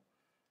well.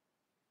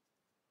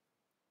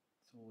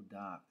 It's all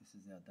dark, this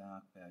is our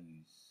dark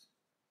values.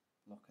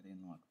 Block it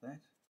in like that.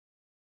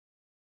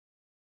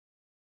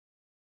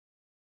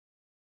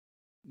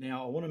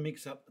 Now I want to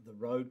mix up the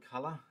road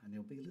colour, and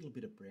there'll be a little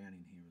bit of brown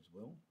in here as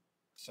well.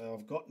 So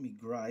I've got me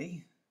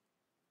grey.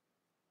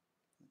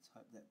 Let's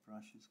hope that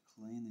brush is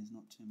clean, there's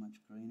not too much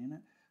green in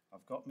it.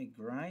 I've got me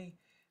grey,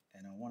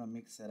 and I want to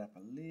mix that up a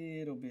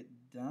little bit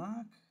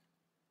dark.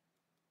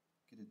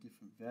 Get a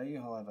different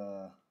value. I'll have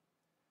a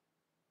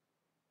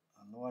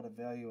lighter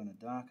value and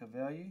a darker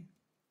value.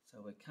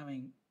 So we're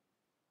coming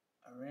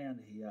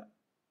around here,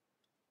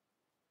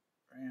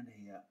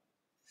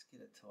 Let's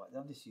get it tight.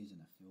 I'm just using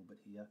a filbert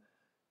here.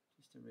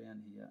 Just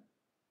around here,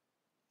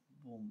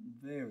 boom,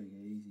 very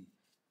easy,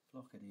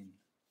 block it in,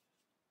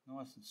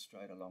 nice and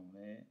straight along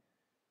there,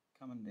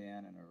 coming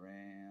down and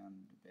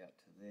around about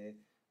to there,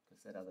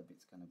 because that other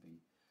bit's going to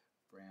be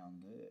brown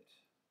dirt.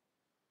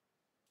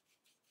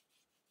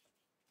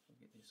 So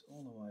get this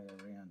all the way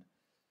around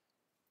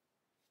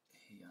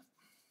here.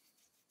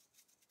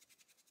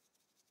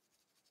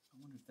 I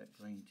wonder if that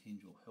green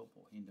tinge will help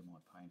or hinder my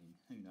painting.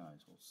 Who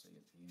knows, we'll see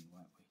at the end,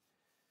 won't we?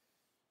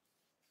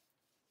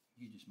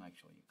 You just make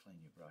sure you clean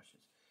your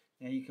brushes.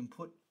 Now you can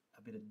put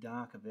a bit of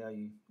darker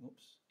value,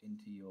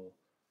 into your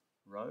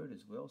road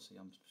as well. See,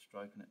 I'm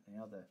stroking it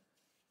now, the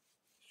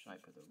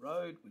shape of the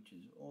road, which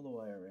is all the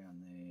way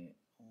around there,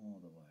 all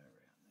the way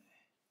around there.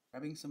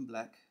 Grabbing some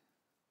black,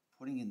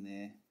 putting in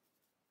there,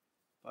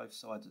 both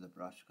sides of the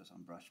brush because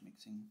I'm brush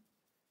mixing.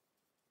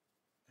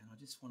 And I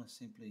just want to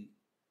simply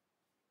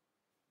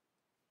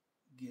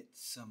get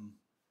some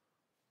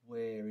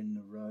wear in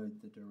the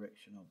road, the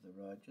direction of the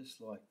road,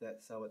 just like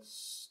that, so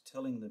it's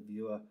telling the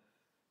viewer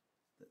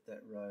that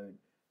that road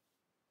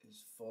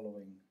is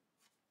following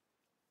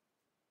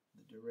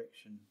the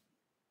direction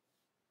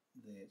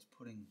there. It's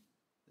putting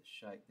the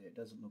shape there. It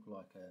doesn't look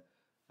like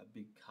a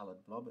big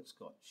coloured blob, it's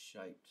got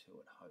shape to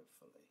it,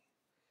 hopefully,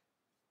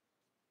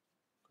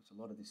 because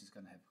a lot of this is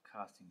going to have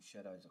casting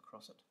shadows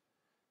across it.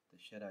 The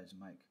shadows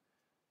make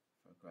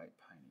for a great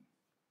painting.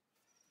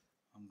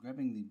 I'm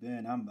grabbing the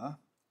burnt umber,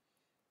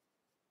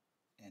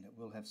 and it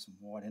will have some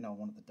white in it. I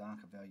want the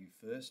darker value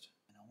first,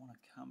 and I want to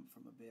come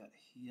from about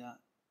here,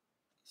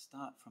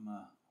 start from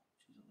a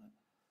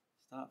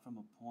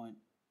point,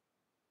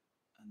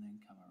 and then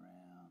come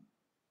around,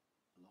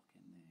 lock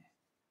in there,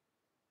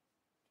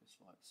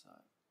 just like so.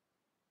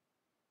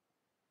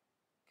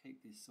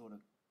 Keep this sort of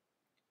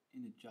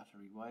in a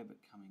juttery way, but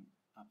coming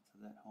up to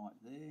that height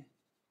there.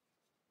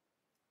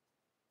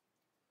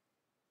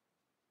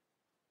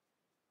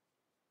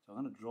 So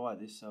I'm going to dry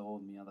this so all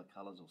my other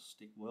colours will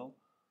stick well.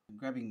 I'm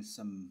grabbing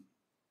some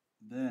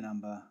burnt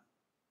umber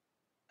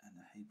and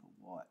a heap of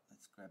white.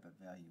 Let's grab a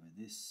value of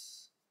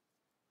this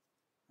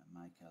and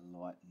make a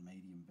light and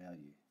medium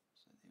value.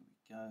 So there we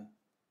go.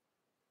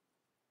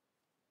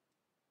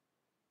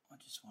 I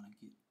just want to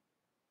get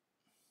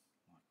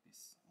like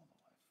this all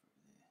the way through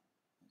there.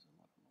 There's a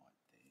lot of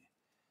light there.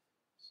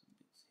 Some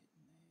bits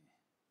hitting there.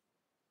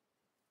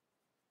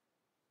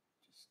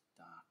 Just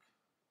dark,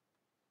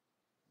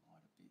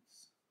 lighter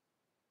bits.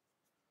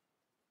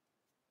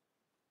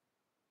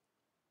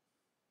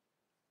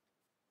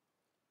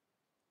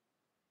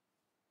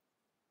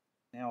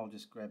 Now I'll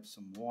just grab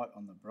some white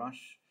on the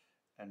brush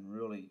and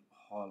really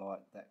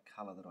highlight that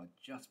colour that I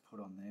just put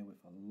on there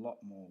with a lot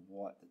more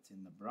white that's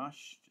in the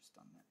brush. Just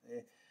done that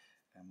there.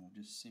 And we'll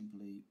just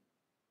simply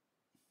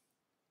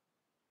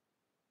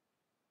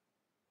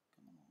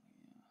come along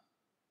here,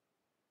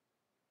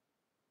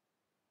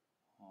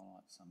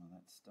 highlight some of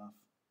that stuff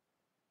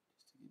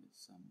just to give it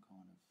some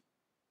kind of...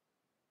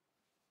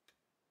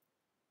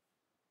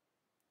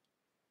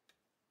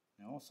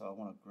 Now also I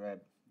want to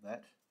grab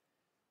that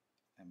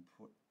and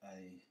put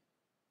a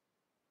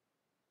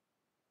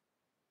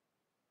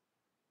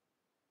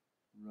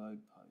road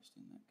post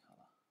in that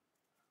colour.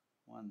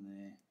 One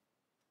there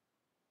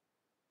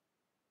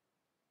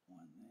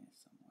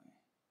somewhere.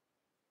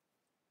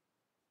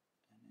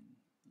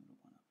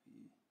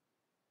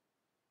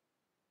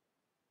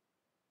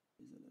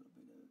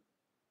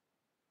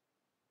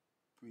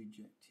 bridge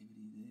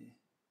activity there.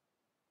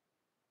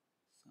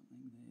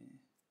 Something there.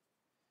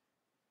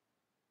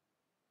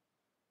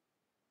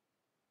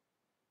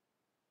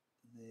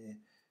 There.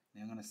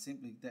 Now I'm going to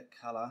simply, that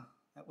colour,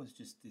 that was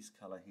just this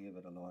colour here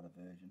but a lighter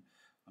version.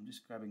 I'm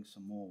just grabbing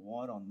some more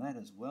white on that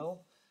as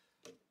well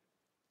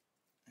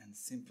and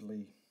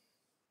simply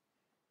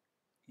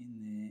in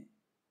there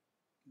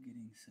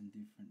getting some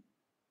different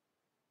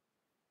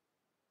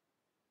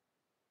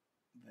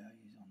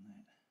values on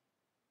that.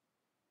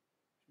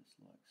 Just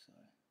like so.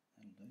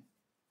 That'll do.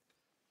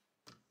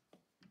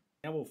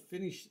 Now we'll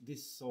finish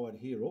this side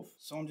here off.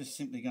 So I'm just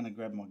simply going to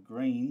grab my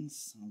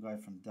greens and I'll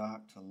go from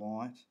dark to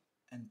light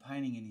and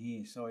painting in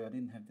here. Sorry, I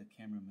didn't have the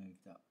camera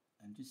moved up.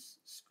 And just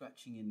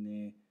scratching in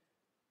there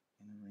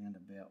in a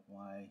roundabout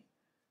way,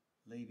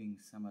 leaving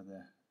some of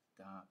the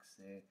darks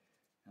there.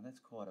 Now that's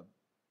quite a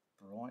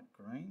bright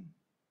green.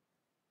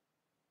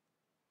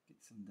 Get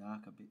some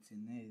darker bits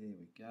in there. There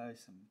we go.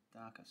 Some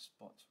darker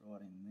spots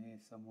right in there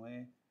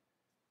somewhere.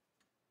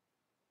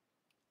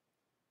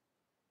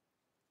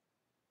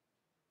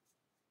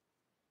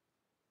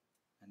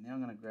 And now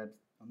I'm going to grab,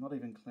 I'm not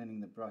even cleaning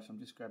the brush, I'm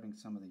just grabbing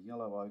some of the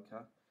yellow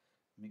ochre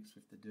mixed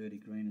with the dirty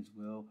green as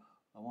well.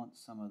 I want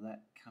some of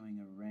that coming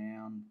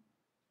around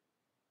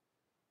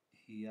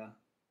here,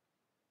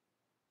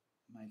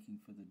 making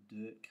for the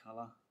dirt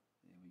colour.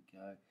 There we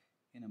go.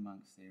 In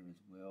amongst there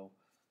as well.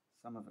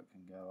 Some of it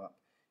can go up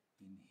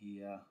in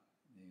here.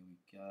 There we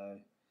go.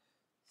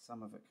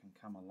 Some of it can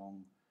come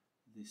along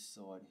this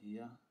side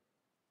here.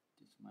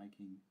 Just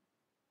making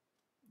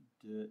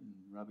dirt and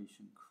rubbish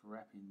and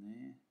crap in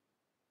there.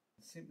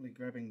 Simply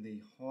grabbing the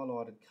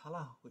highlighted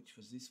colour, which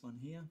was this one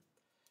here,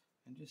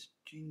 and just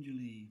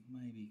gingerly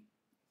maybe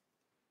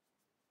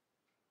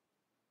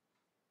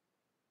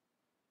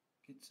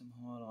get some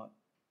highlight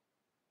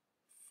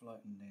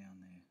floating down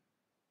there,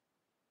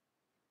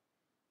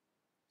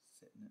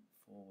 setting it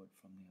forward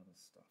from the other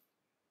stuff,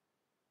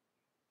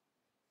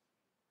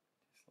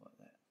 just like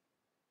that.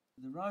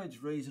 The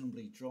road's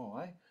reasonably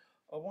dry.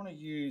 I want to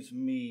use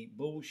me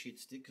bullshit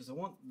stick because I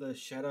want the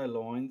shadow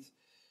lines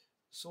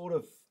sort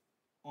of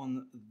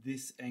on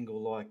this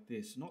angle like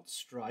this, not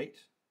straight.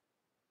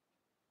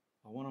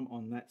 I want them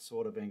on that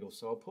sort of angle.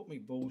 So I'll put my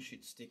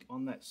bullshit stick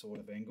on that sort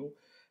of angle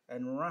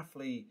and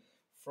roughly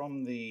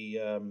from the,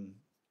 where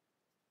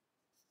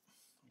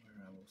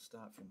I will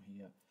start from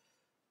here.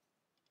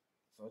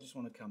 So I just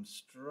want to come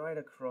straight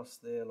across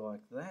there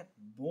like that,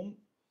 boom,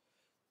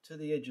 to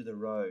the edge of the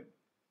road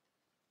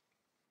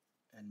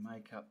and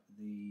make up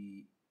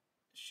the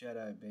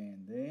shadow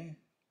band there.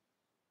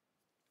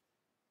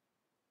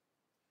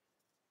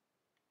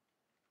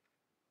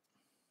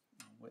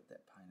 I'll wet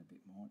that paint a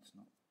bit more, it's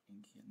not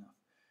inky enough,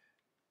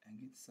 and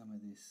get some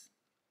of this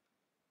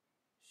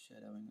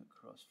shadowing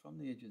across from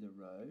the edge of the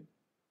road.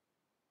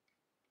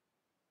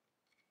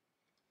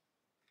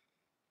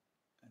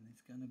 And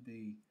there's going to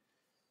be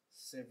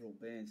several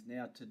bands.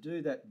 Now to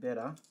do that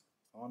better,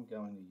 I'm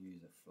going to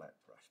use a flat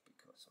brush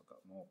because I've got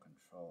more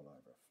control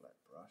over a flat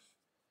brush.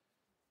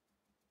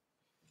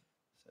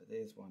 So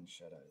there's one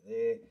shadow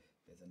there,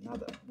 there's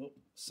another, whoop,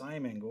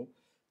 same angle,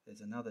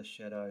 there's another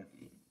shadow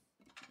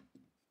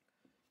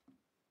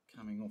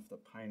coming off the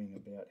painting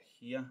about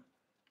here.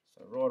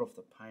 So right off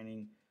the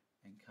painting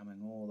and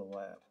coming all the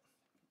way up,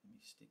 let me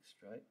stick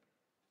straight,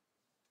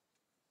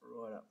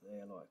 right up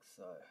there like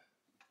so.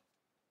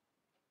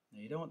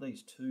 Now you don't want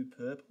these too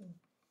purple.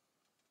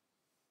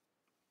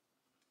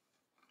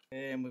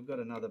 And we've got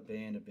another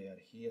band about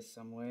here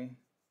somewhere.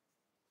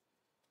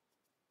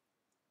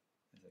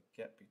 There's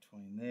a gap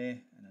between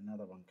there and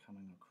another one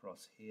coming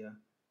across here.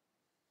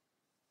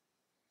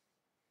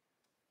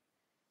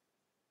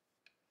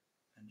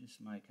 And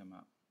just make them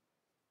up.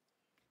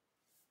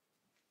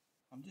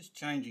 I'm just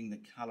changing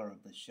the colour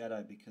of the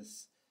shadow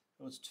because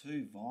it was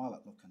too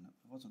violet looking.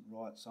 It wasn't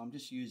right. So I'm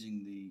just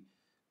using the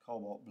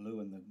cobalt blue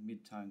and the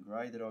mid-tone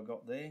grey that I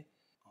got there.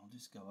 I'll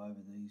just go over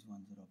these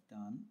ones that I've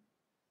done.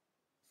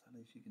 So at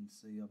least you can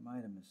see I've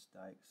made a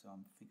mistake, so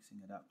I'm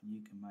fixing it up, and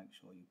you can make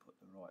sure you put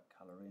the right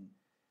colour in.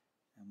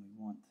 And we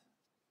want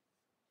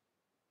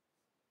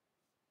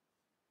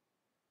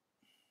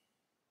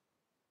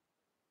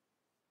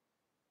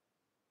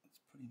it's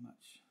pretty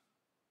much,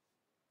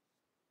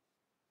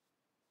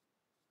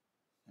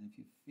 and if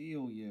you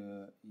feel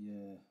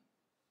your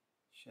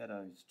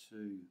shadow's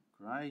too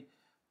grey,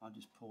 I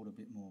just poured a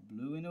bit more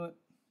blue into it.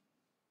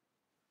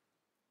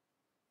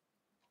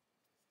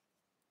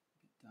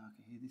 A bit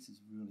darker here. This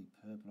is really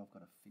purple. I've got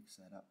to fix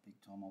that up big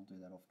time. I'll do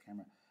that off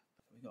camera.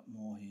 But we got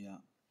more here.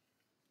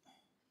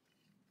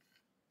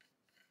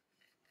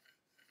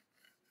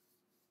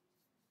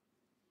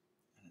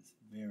 And it's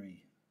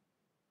very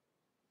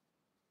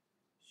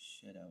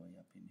shadowy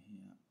up in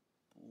here.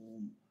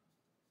 Boom.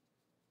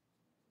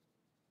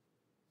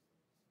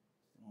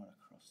 Right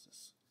across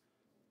this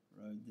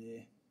road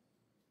there.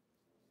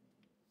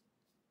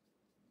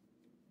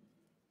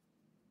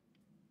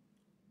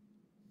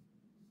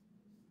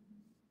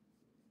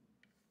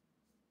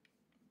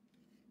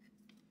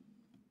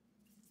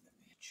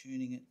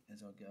 Tuning it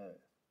as I go.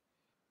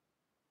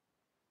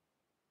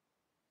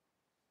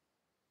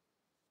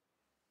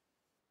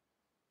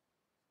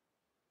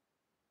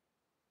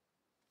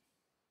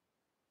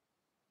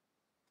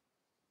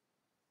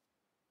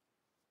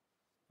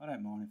 I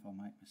don't mind if I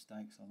make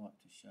mistakes. I like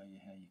to show you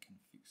how you can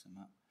fix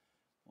them up,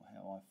 or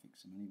how I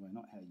fix them anyway.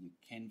 Not how you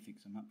can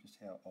fix them up,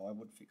 just how I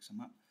would fix them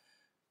up,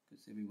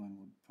 because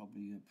everyone would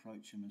probably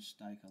approach a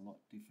mistake a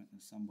lot different than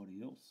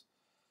somebody else.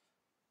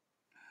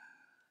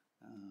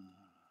 There we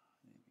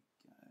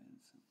go,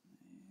 there's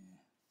something there.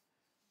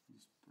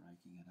 Just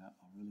breaking it up.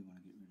 I really want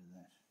to get rid of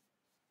that.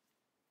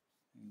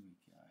 There we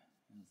go.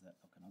 How's that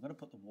looking? I've got to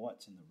put the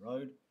whites in the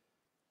road.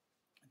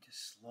 And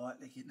just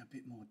slightly getting a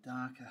bit more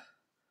darker.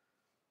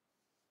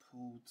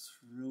 Pulled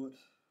through it.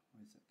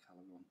 Where's that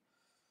colour gone?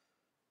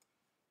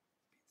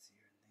 Bits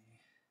here and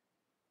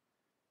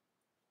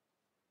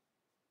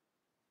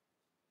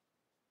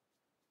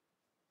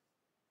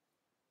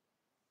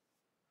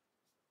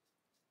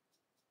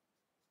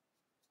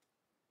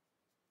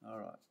there.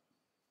 Alright.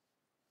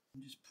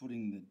 I'm just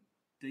putting the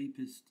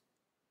deepest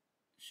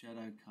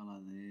shadow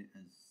colour there,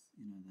 as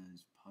you know,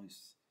 those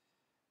posts,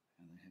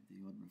 how they have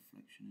the odd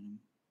reflection in them.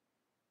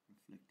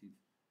 Reflective.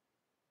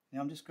 Now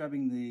I'm just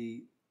grabbing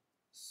the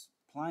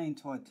plain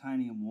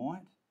titanium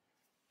white,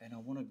 and I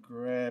want to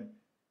grab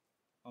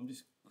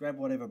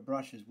whatever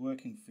brush is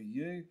working for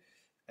you,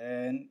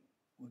 and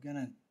we're going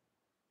to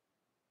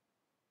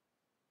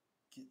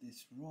get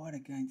this right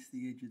against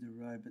the edge of the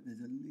road, but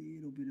there's a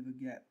little bit of a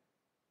gap.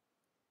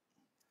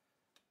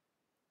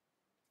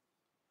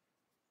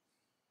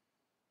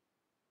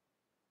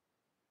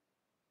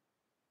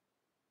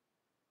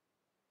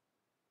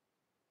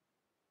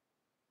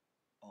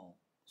 I'll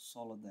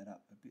solid that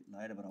up a bit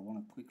later, but I want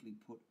to quickly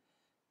put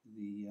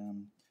the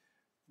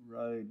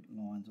road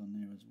lines on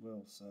there as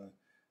well. So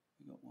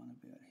we got one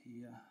about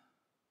here.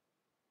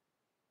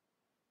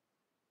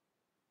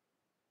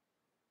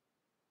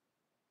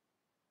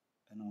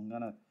 And I'm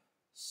going to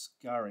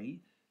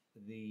scurry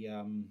the,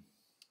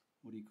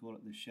 what do you call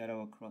it, the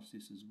shadow across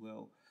this as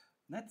well.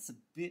 And that's a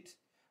bit,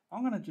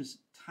 I'm going to just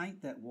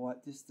taint that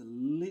white just the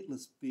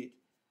littlest bit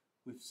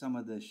with some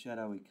of the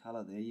shadowy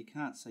colour there. You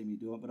can't see me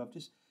do it, but I've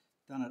just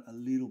done it a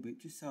little bit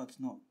just so it's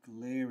not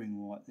glaring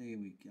white. There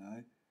we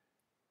go.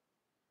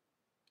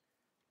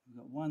 We've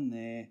got one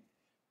there,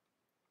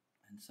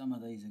 and some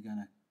of these are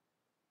going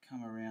to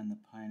come around the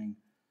painting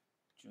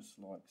just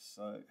like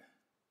so.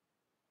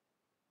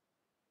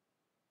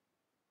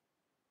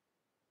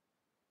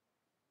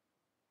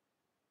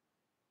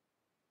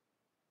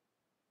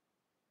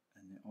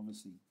 And they're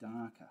obviously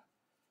darker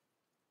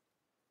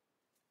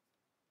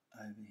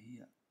over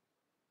here.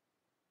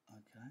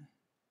 Okay.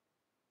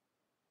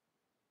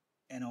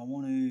 And I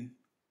want to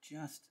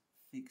just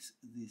fix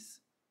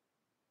this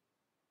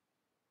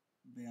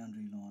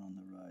boundary line on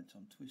the road. So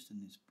I'm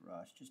twisting this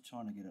brush, just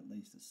trying to get at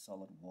least a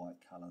solid white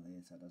colour there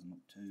so it doesn't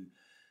look too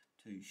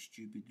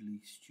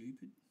stupidly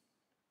stupid.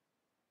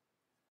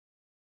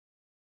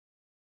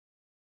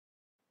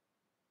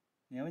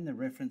 Now in the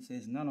reference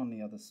there's none on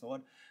the other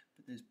side,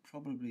 but there's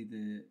probably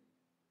the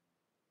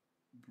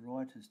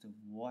brightest of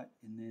white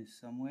in there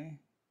somewhere.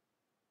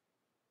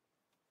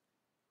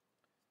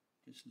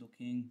 Just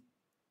looking.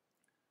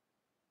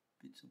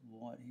 Bits of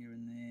white here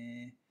and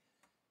there.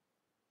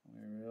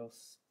 Where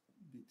else?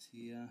 Bits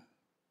here.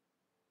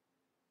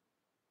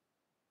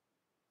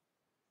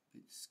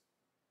 Bits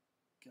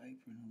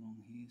scapering along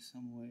here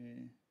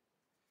somewhere.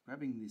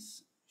 Grabbing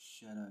this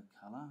shadow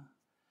colour,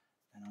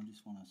 and I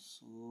just want to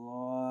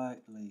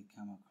slightly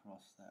come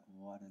across that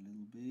white a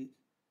little bit.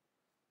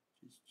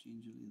 Just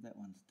gingerly. That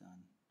one's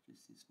done.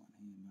 Just this one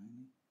here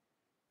mainly.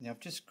 Now I've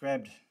just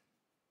grabbed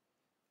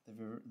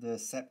the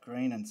sap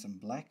green and some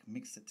black,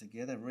 mixed it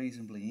together,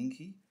 reasonably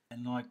inky,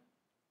 and like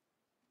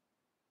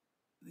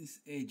this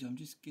edge I'm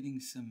just getting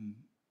some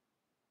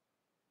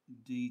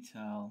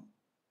detail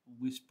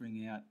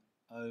whispering out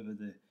over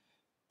the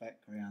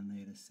background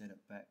there to set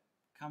it back.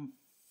 Come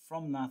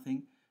from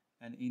nothing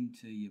and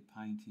into your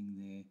painting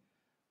there,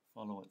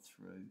 follow it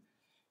through,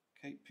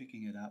 keep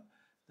picking it up,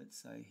 let's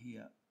say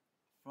here,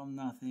 from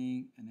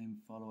nothing, and then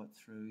follow it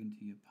through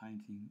into your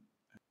painting.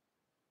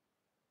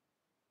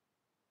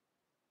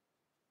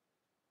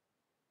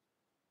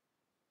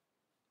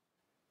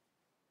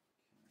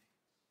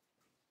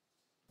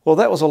 Well,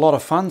 that was a lot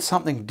of fun,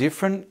 something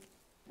different.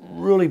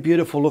 Really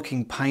beautiful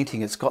looking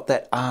painting. It's got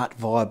that art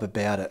vibe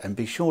about it. And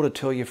be sure to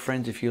tell your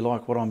friends if you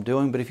like what I'm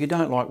doing. But if you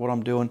don't like what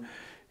I'm doing,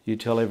 you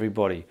tell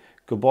everybody.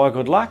 Goodbye,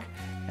 good luck,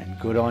 and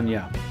good on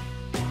ya.